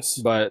hilarious.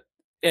 But,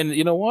 and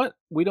you know what?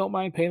 We don't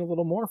mind paying a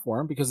little more for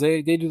them because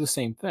they do the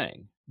same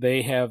thing.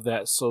 They have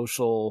that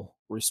social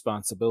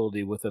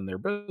responsibility within their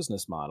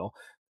business model.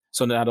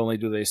 So not only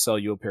do they sell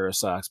you a pair of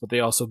socks, but they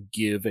also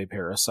give a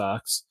pair of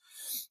socks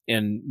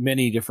in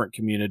many different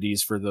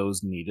communities for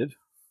those needed.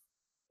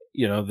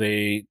 You know,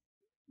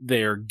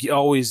 they're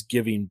always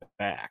giving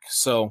back.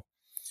 So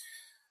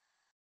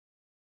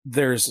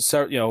there's,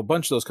 you know, a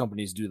bunch of those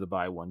companies do the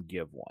buy one,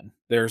 give one.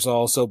 There's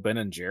also Ben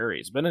and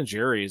Jerry's. Ben and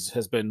Jerry's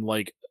has been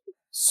like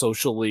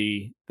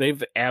socially,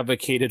 they've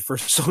advocated for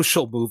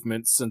social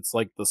movements since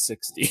like the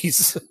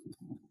 60s.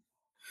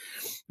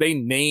 They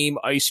name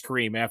ice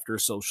cream after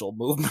social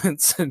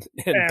movements and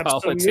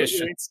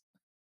politicians.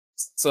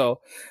 So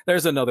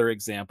there's another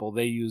example.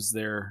 They use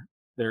their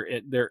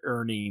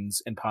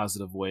earnings in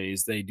positive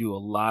ways. They do a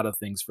lot of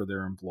things for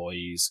their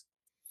employees.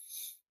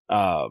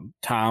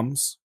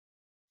 Tom's.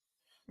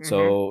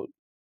 So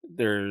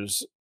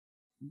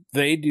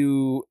they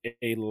do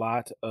a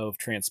lot of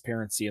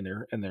transparency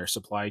in their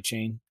supply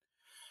chain.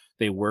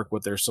 They work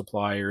with their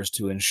suppliers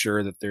to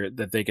ensure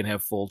that they can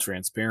have full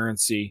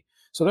transparency.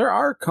 So there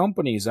are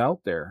companies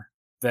out there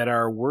that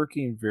are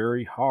working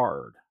very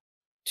hard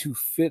to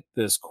fit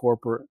this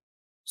corporate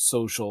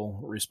social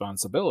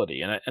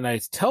responsibility. And I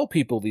tell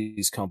people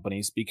these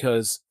companies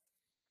because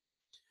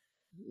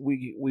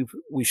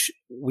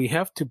we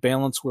have to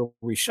balance where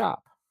we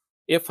shop.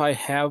 If I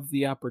have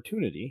the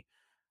opportunity,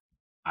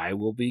 I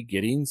will be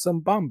getting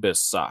some Bumbus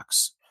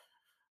socks.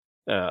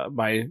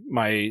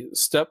 My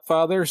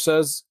stepfather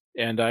says,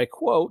 and I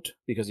quote,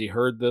 because he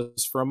heard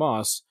this from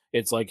us,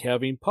 it's like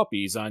having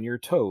puppies on your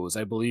toes.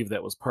 I believe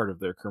that was part of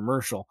their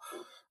commercial.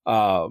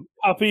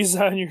 Puppies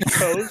on your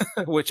toes?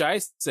 Which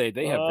I say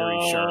they have very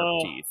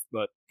sharp teeth.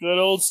 But good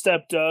old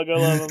step Doug. I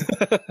love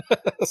him.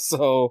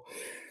 So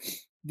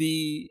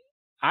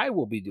I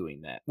will be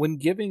doing that. When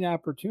giving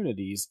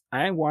opportunities,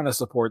 I want to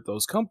support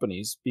those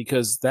companies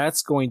because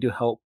that's going to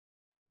help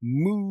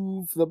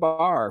move the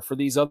bar for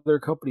these other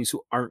companies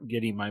who aren't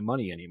getting my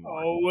money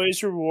anymore.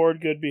 Always reward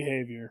good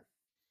behavior.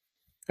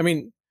 I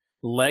mean,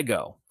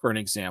 Lego, for an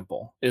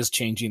example, is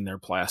changing their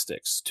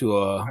plastics to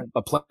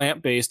a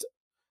plant-based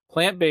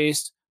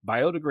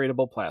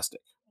biodegradable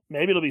plastic.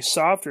 Maybe it'll be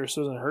softer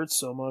so it doesn't hurt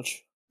so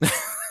much.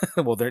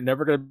 Well, they're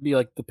never going to be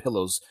like the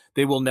pillows.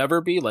 They will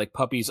never be like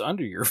puppies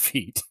under your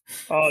feet.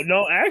 Oh,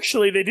 no,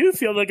 actually, they do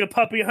feel like a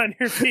puppy on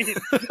your feet.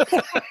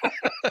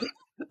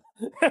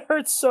 It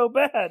hurts so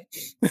bad.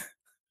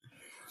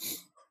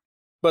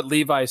 But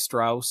Levi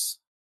Strauss,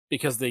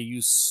 because they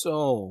use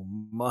so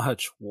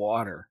much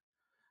water,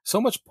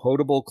 so much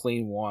potable,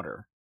 clean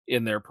water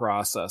in their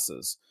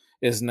processes,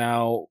 is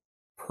now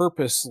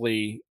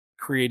purposely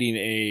creating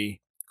a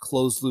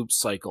closed loop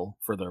cycle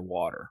for their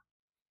water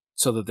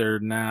so that they're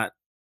not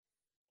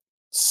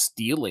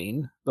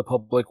stealing the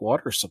public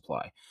water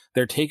supply.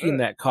 They're taking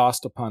that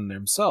cost upon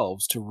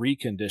themselves to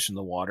recondition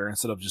the water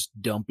instead of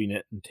just dumping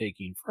it and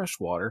taking fresh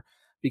water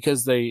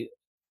because they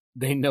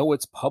know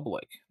it's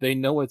public. They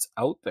know it's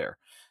out there.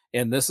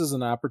 And this is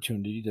an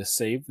opportunity to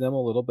save them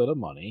a little bit of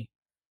money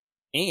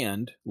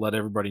and let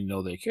everybody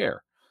know they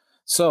care.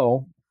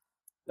 So,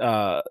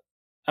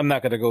 I'm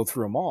not going to go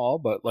through them all,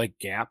 but like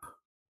Gap,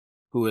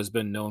 who has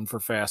been known for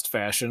fast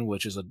fashion,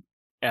 which is an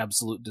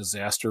absolute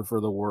disaster for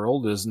the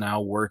world, is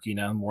now working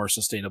on more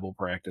sustainable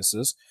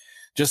practices.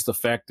 Just the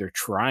fact they're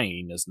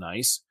trying is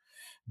nice.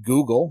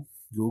 Google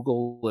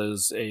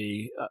is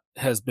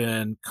has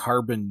been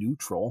carbon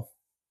neutral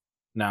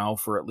now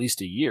for at least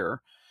a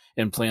year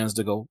and plans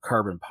to go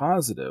carbon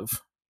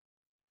positive.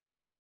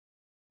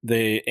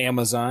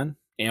 Amazon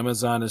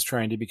is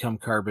trying to become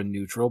carbon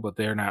neutral, but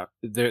they're not.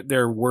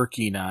 They're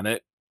working on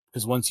it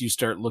because once you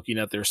start looking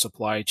at their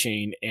supply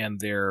chain and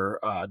their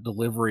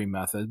delivery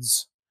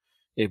methods,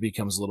 it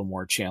becomes a little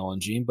more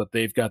challenging. But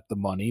they've got the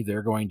money;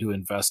 they're going to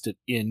invest it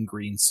in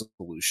green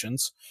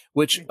solutions,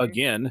 which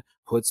again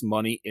puts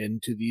money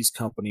into these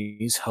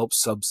companies,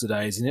 helps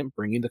subsidizing it,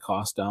 bringing the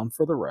cost down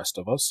for the rest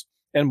of us.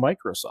 And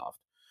Microsoft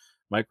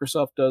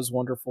does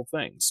wonderful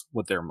things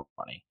with their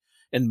money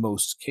in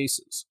most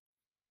cases.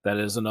 That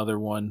is another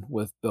one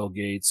with Bill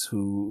Gates,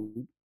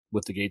 who,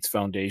 with the Gates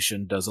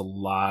Foundation, does a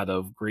lot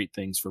of great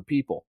things for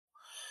people.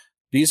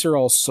 These are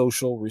all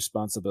social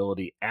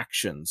responsibility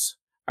actions.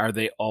 Are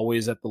they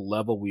always at the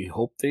level we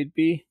hope they'd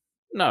be?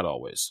 Not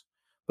always.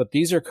 But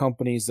these are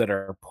companies that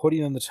are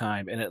putting in the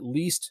time and at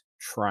least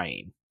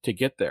trying to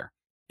get there,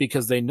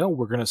 because they know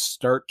we're going to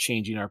start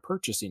changing our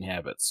purchasing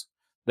habits,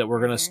 that we're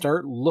going to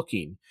start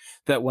looking,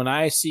 that when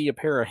I see a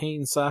pair of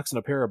Hanes socks and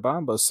a pair of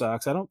Bombas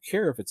socks, I don't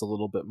care if it's a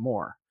little bit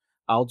more.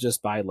 I'll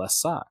just buy less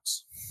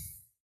socks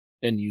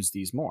and use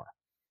these more.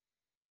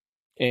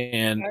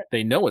 And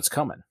they know it's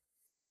coming.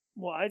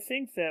 Well, I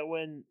think that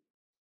when...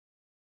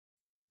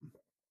 I'm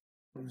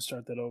going to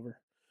start that over.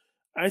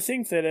 I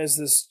think that as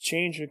this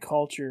change in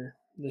culture,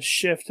 the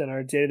shift in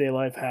our day-to-day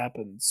life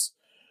happens,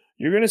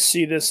 you're going to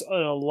see this in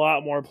a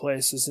lot more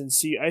places. And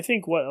see, I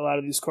think what a lot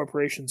of these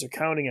corporations are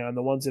counting on,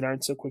 the ones that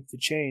aren't so quick to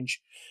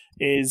change,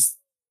 is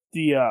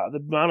the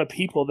amount of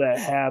people that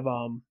have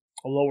a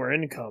lower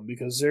income,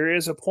 because there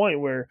is a point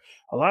where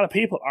a lot of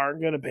people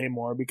aren't going to pay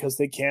more because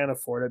they can't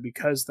afford it,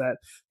 because that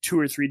 $2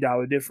 or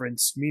 $3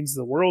 difference means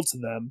the world to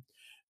them.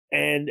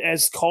 And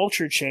as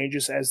culture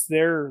changes, as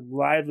their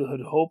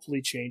livelihood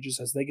hopefully changes,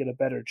 as they get a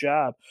better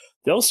job,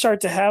 they'll start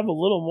to have a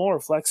little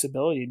more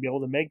flexibility and be able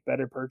to make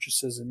better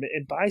purchases and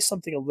buy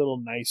something a little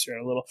nicer,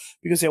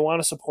 because they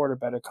want to support a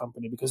better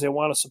company, because they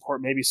want to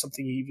support maybe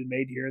something even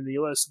made here in the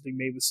U.S., something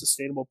made with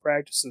sustainable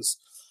practices.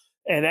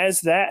 And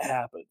as that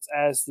happens,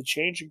 as the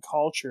change in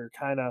culture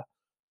kind of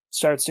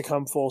starts to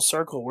come full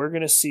circle, we're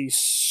going to see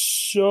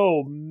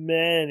so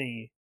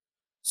many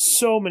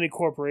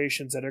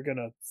corporations that are going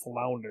to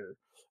flounder.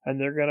 And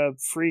they're going to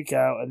freak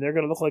out, and they're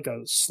going to look like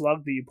a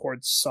slug that you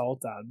poured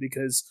salt on,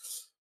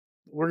 because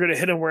we're going to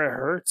hit them where it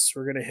hurts.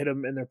 We're going to hit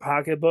them in their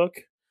pocketbook,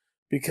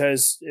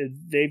 because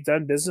they've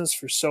done business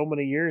for so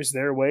many years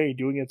their way,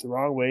 doing it the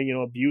wrong way,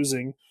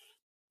 abusing,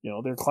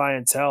 their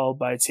clientele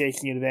by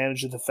taking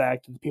advantage of the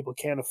fact that the people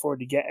can't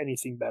afford to get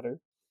anything better.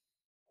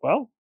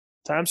 Well,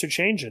 times are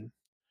changing.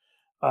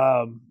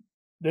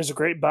 There's a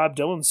great Bob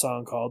Dylan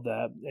song called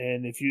that.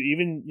 And if you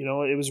even,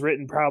 it was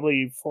written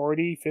probably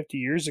 40, 50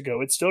 years ago.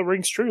 It still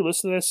rings true.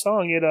 Listen to this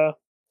song.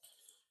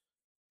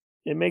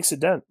 It makes a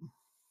dent.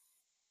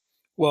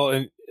 Well,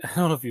 and I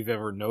don't know if you've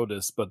ever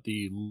noticed, but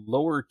the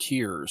lower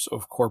tiers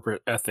of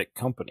corporate ethic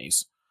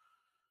companies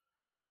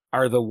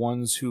are the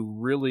ones who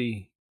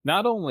really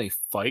not only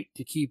fight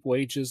to keep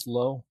wages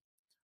low,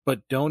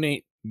 but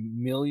donate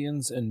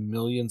millions and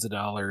millions of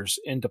dollars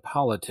into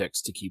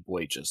politics to keep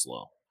wages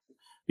low.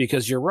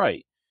 Because you're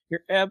right.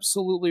 You're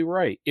absolutely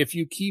right. If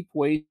you keep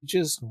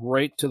wages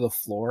right to the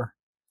floor,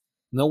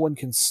 no one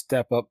can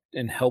step up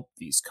and help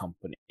these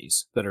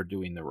companies that are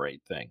doing the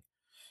right thing.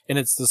 And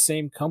it's the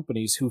same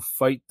companies who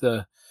fight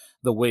the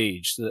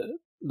wage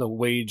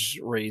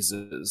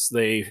raises.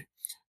 They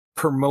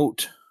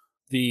promote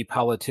the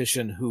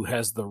politician who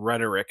has the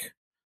rhetoric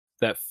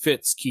that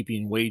fits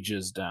keeping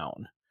wages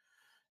down,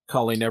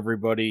 calling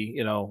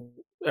everybody,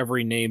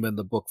 every name in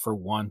the book for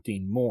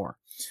wanting more.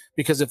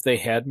 Because if they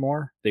had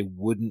more, they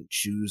wouldn't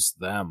choose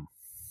them.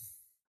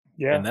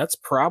 Yeah. And that's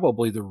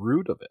probably the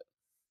root of it.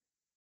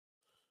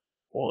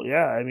 Well,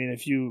 yeah. I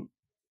mean,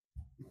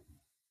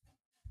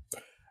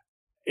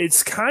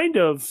 it's kind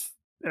of,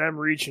 and I'm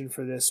reaching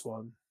for this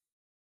one,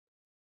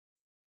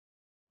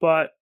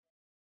 but,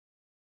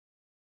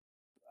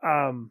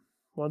 1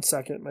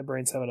 second, my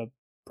brain's having a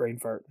brain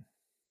fart.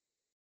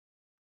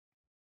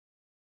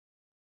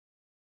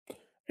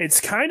 It's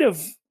kind of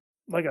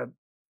like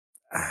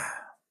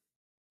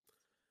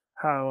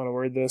how I want to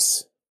word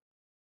this,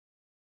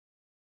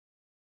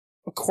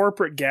 a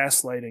corporate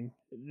gaslighting.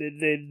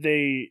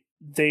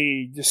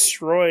 They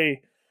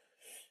destroy,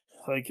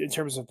 like, in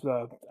terms of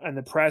and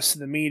the press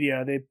and the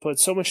media, they put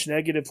so much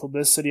negative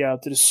publicity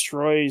out that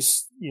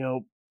destroys,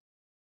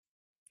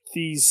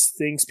 these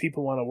things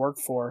people want to work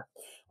for.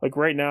 Like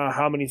right now,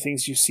 how many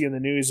things you see in the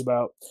news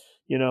about,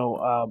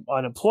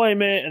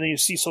 unemployment, and then you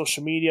see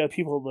social media,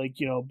 people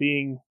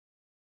being,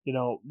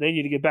 they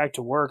need to get back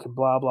to work and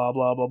blah, blah,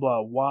 blah, blah,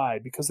 blah. Why?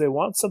 Because they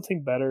want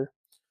something better.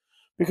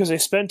 Because they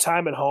spend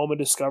time at home and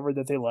discovered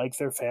that they like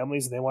their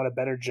families and they want a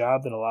better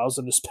job that allows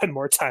them to spend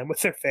more time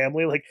with their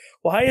family. Like,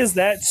 why is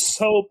that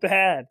so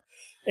bad?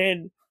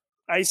 And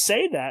I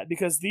say that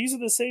because these are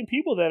the same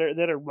people that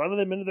are running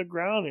them into the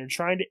ground and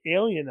trying to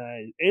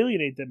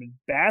alienate them and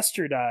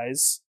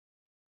bastardize,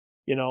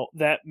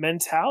 that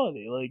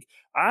mentality. Like,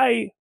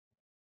 I'm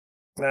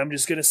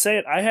just going to say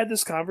it. I had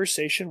this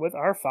conversation with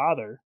our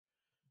father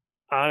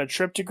on a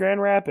trip to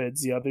Grand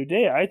Rapids the other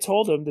day. I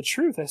told him the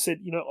truth. I said,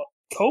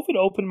 COVID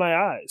opened my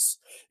eyes.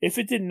 If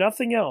it did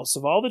nothing else,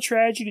 of all the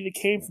tragedy that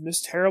came from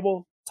this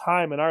terrible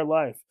time in our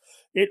life,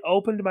 it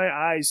opened my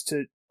eyes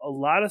to a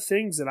lot of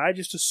things that I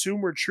just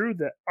assume were true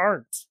that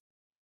aren't.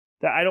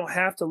 That I don't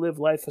have to live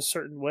life a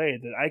certain way,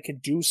 that I can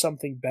do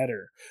something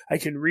better. I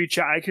can reach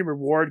out, I can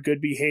reward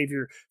good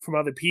behavior from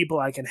other people.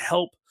 I can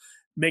help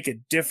make a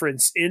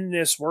difference in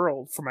this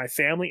world for my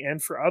family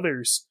and for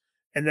others.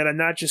 and that I'm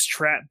not just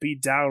trapped,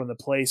 beat down in the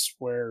place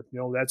where,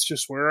 that's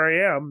just where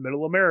I am,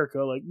 middle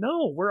America. Like,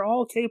 no, we're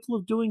all capable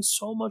of doing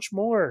so much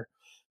more.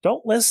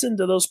 Don't listen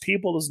to those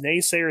people, those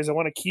naysayers that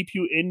want to keep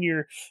you in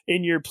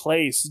your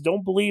place.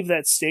 Don't believe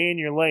that stay in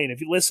your lane.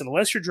 If you listen,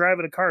 unless you're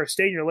driving a car,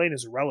 stay in your lane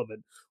is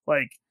irrelevant.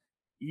 Like,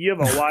 you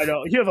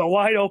have a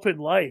wide open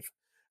life.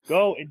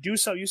 Go and do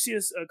something. You see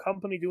a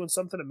company doing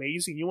something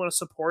amazing, you want to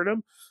support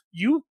them.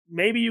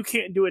 Maybe you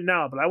can't do it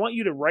now, but I want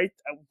you to write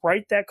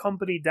that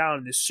company down.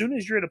 And as soon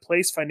as you're at a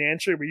place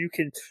financially where you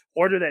can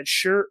order that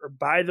shirt or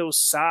buy those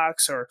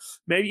socks, or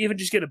maybe even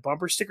just get a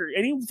bumper sticker,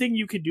 anything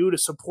you can do to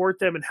support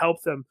them and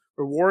help them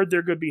reward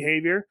their good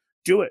behavior,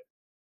 do it.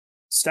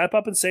 Step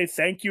up and say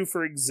thank you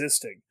for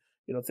existing.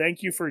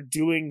 Thank you for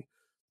doing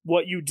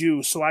what you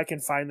do so I can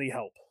finally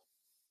help.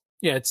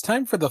 Yeah, it's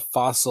time for the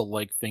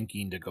fossil-like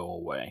thinking to go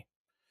away.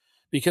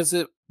 Because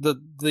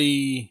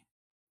the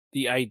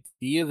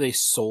idea they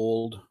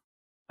sold,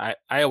 I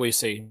always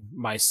say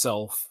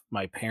myself,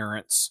 my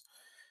parents,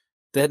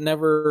 that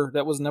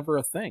was never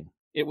a thing.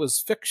 It was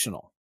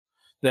fictional.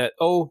 That,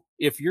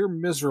 if you're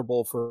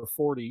miserable for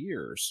 40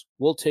 years,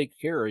 we'll take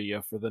care of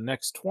you for the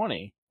next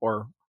 20,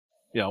 or,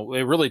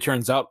 it really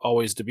turns out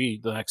always to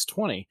be the next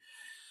 20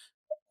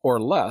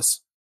 or less,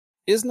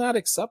 is not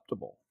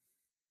acceptable.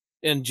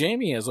 And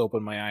Jamie has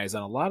opened my eyes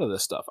on a lot of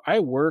this stuff. I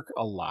work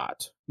a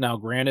lot. Now,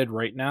 granted,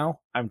 right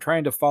now, I'm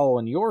trying to follow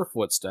in your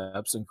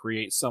footsteps and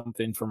create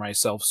something for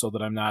myself so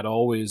that I'm not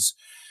always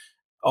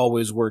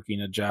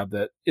working a job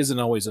that isn't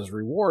always as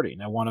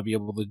rewarding. I want to be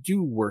able to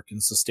do work in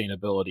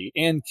sustainability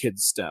and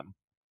kids STEM.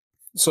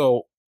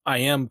 So I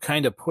am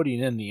kind of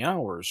putting in the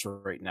hours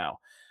right now.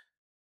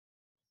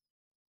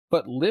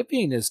 But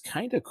living is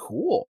kind of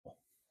cool.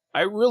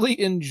 I really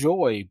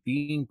enjoy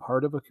being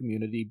part of a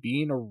community,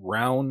 being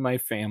around my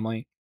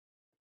family,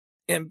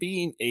 and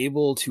being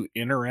able to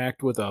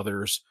interact with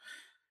others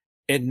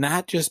and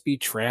not just be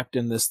trapped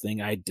in this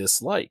thing I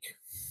dislike.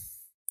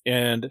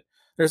 And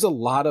there's a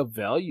lot of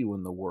value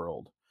in the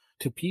world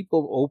to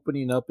people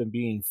opening up and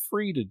being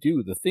free to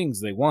do the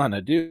things they want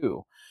to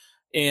do.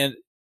 And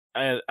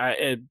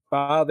it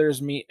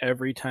bothers me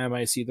every time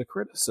I see the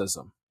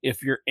criticism.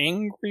 If you're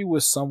angry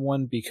with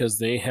someone because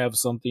they have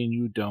something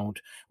you don't,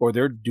 or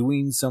they're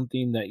doing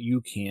something that you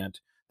can't,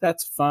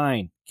 that's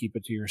fine. Keep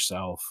it to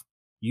yourself.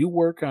 You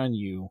work on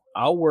you,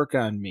 I'll work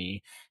on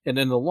me, and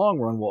in the long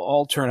run, we'll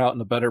all turn out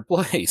in a better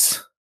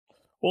place.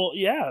 Well,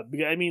 yeah,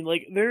 I mean,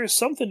 like, there is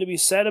something to be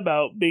said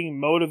about being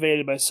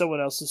motivated by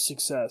someone else's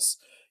success.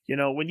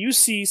 When you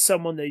see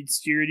someone that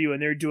steered you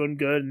and they're doing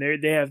good and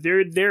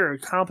they're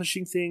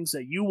accomplishing things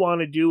that you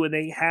want to do and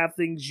they have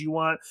things you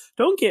want,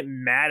 don't get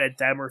mad at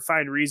them or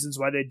find reasons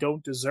why they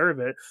don't deserve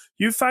it.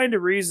 You find a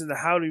reason to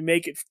how to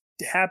make it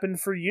happen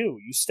for you.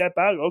 You step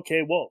out,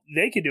 okay, well,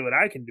 they can do it,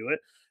 I can do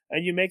it,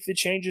 and you make the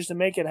changes to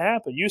make it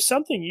happen.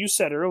 Something you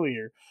said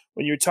earlier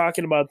when you were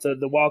talking about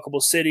the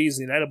walkable cities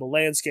and the edible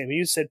landscape,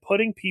 you said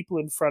putting people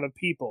in front of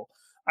people.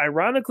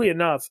 Ironically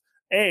enough,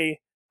 I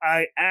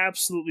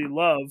absolutely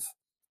love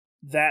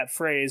that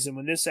phrase, and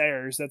when this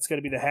airs, that's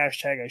going to be the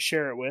hashtag I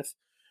share it with.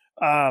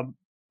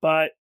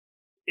 But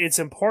it's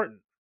important.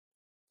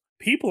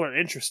 People are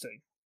interesting.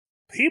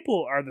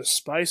 People are the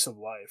spice of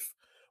life.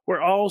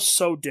 We're all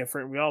so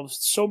different. We all have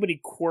so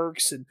many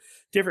quirks and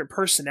different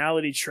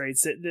personality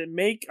traits that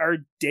make our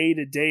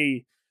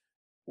day-to-day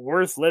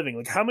worth living.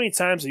 Like, how many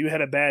times have you had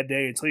a bad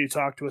day until you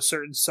talked to a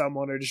certain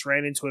someone or just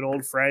ran into an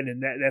old friend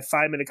and that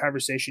 5-minute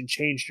conversation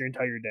changed your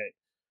entire day?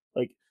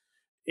 Like,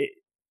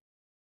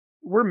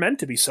 we're meant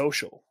to be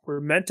social.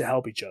 We're meant to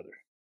help each other.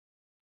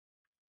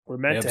 We're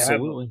meant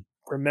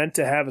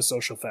to have a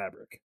social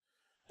fabric.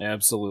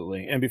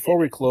 Absolutely. And before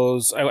we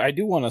close, I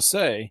do want to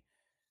say,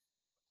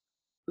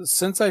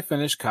 since I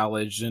finished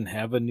college and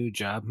have a new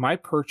job, my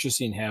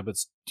purchasing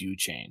habits do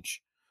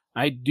change.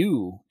 I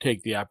do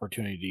take the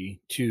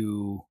opportunity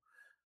to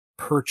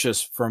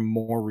purchase from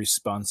more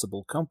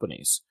responsible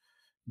companies.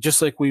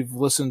 Just like we've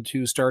listened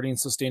to Starting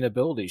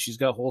Sustainability, she's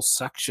got whole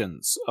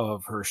sections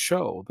of her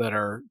show that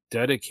are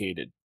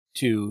dedicated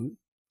to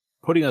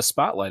putting a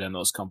spotlight on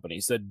those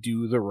companies that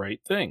do the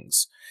right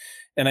things.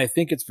 And I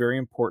think it's very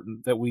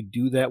important that we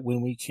do that when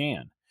we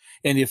can.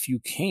 And if you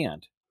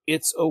can't,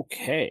 it's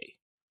okay.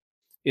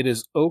 It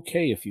is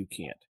okay if you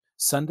can't.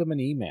 Send them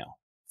an email.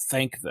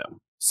 Thank them.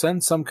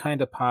 Send some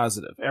kind of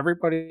positive.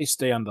 Everybody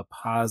stay on the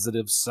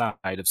positive side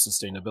of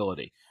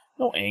sustainability.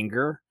 No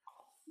anger.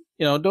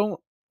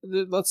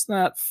 Let's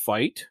not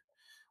fight.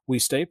 We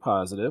stay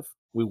positive.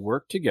 We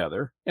work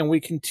together and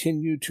we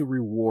continue to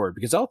reward,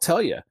 because I'll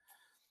tell you,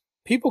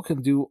 people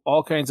can do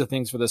all kinds of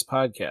things for this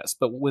podcast,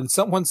 but when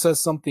someone says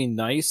something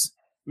nice,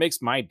 it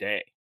makes my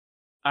day.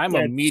 I'm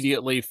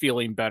immediately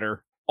feeling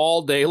better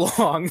all day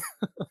long.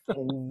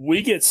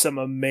 We get some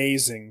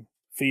amazing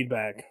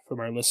feedback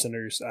from our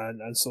listeners on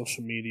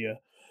social media.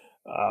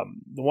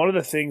 One of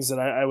the things that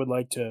I would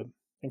like to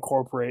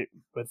incorporate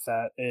with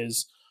that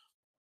is,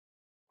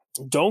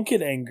 don't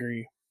get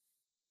angry.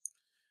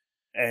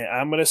 And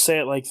I'm going to say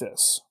it like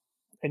this.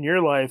 In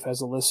your life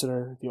as a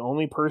listener, the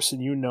only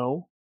person you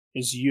know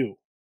is you.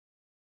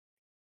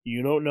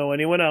 You don't know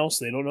anyone else.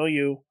 They don't know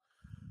you.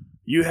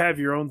 You have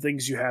your own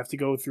things you have to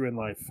go through in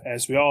life,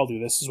 as we all do.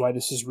 This is why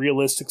this is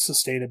realistic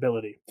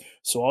sustainability.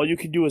 So all you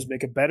can do is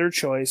make a better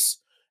choice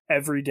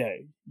every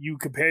day. You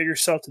compare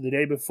yourself to the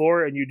day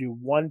before, and you do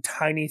one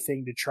tiny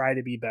thing to try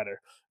to be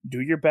better.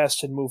 Do your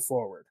best and move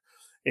forward.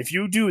 If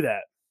you do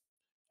that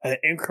on an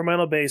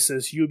incremental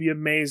basis, you'll be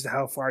amazed at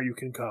how far you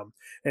can come.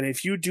 And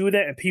if you do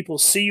that and people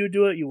see you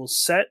do it, you will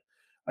set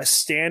a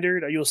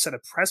standard, or you'll set a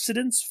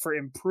precedence for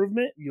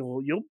improvement.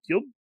 You'll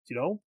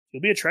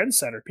be a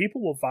trendsetter.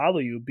 People will follow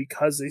you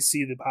because they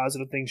see the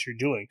positive things you're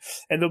doing.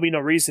 And there'll be no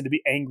reason to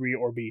be angry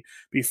or be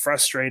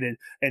frustrated.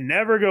 And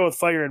never go with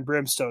fire and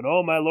brimstone.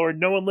 Oh, my Lord,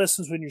 no one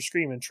listens when you're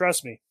screaming.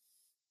 Trust me.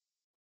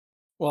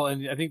 Well,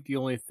 and I think the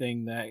only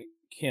thing that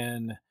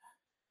can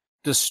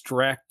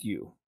distract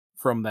you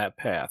from that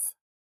path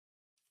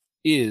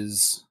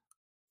is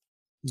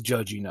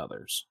judging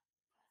others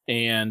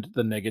and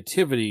the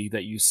negativity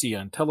that you see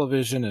on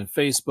television and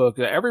Facebook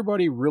that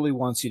everybody really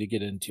wants you to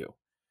get into.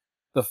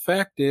 The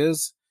fact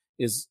is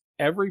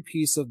every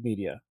piece of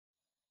media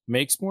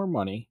makes more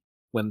money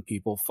when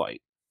people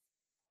fight.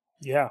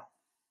 Yeah.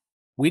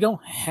 We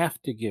don't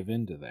have to give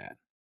in to that.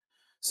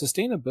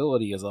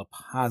 Sustainability is a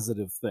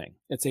positive thing.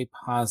 It's a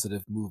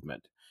positive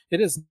movement.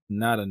 It is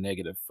not a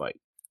negative fight.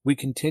 We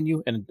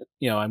continue, and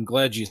I'm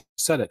glad you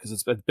said it, because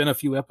it's been a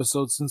few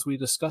episodes since we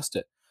discussed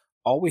it.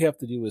 All we have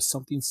to do is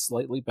something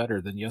slightly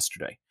better than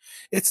yesterday.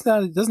 It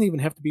doesn't even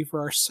have to be for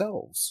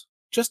ourselves.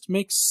 Just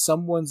make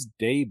someone's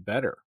day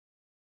better.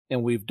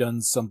 And we've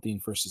done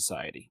something for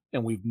society,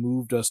 and we've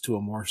moved us to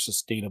a more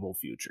sustainable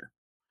future.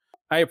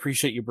 I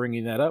appreciate you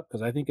bringing that up,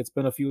 because I think it's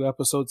been a few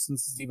episodes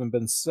since it's even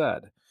been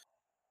said.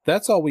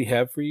 That's all we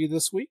have for you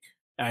this week.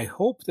 I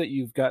hope that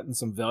you've gotten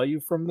some value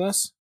from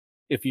this.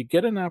 If you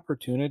get an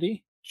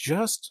opportunity,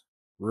 just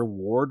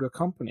reward a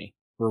company,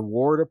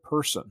 reward a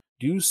person,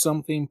 do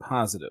something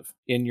positive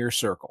in your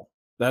circle.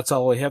 That's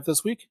all we have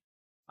this week.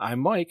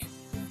 I'm Mike.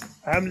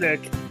 I'm Nick.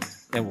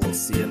 And we'll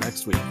see you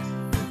next week.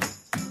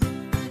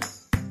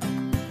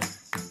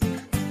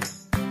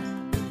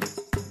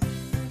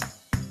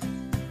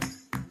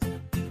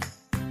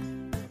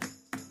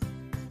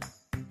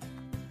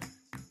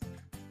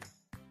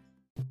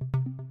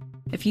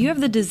 If you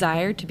have the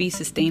desire to be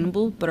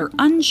sustainable but are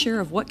unsure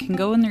of what can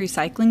go in the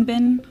recycling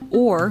bin,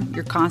 or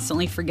you're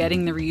constantly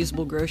forgetting the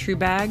reusable grocery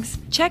bags,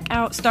 check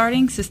out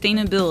Starting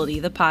Sustainability,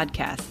 the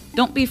podcast.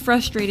 Don't be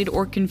frustrated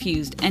or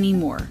confused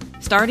anymore.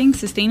 Starting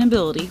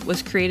Sustainability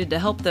was created to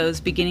help those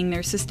beginning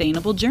their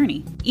sustainable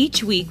journey.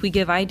 Each week, we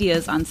give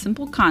ideas on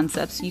simple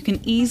concepts you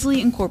can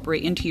easily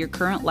incorporate into your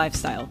current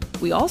lifestyle.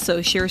 We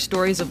also share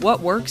stories of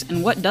what works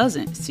and what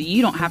doesn't, so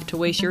you don't have to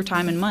waste your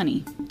time and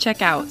money.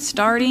 Check out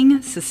Starting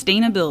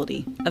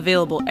Sustainability,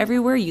 available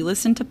everywhere you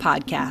listen to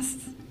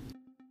podcasts.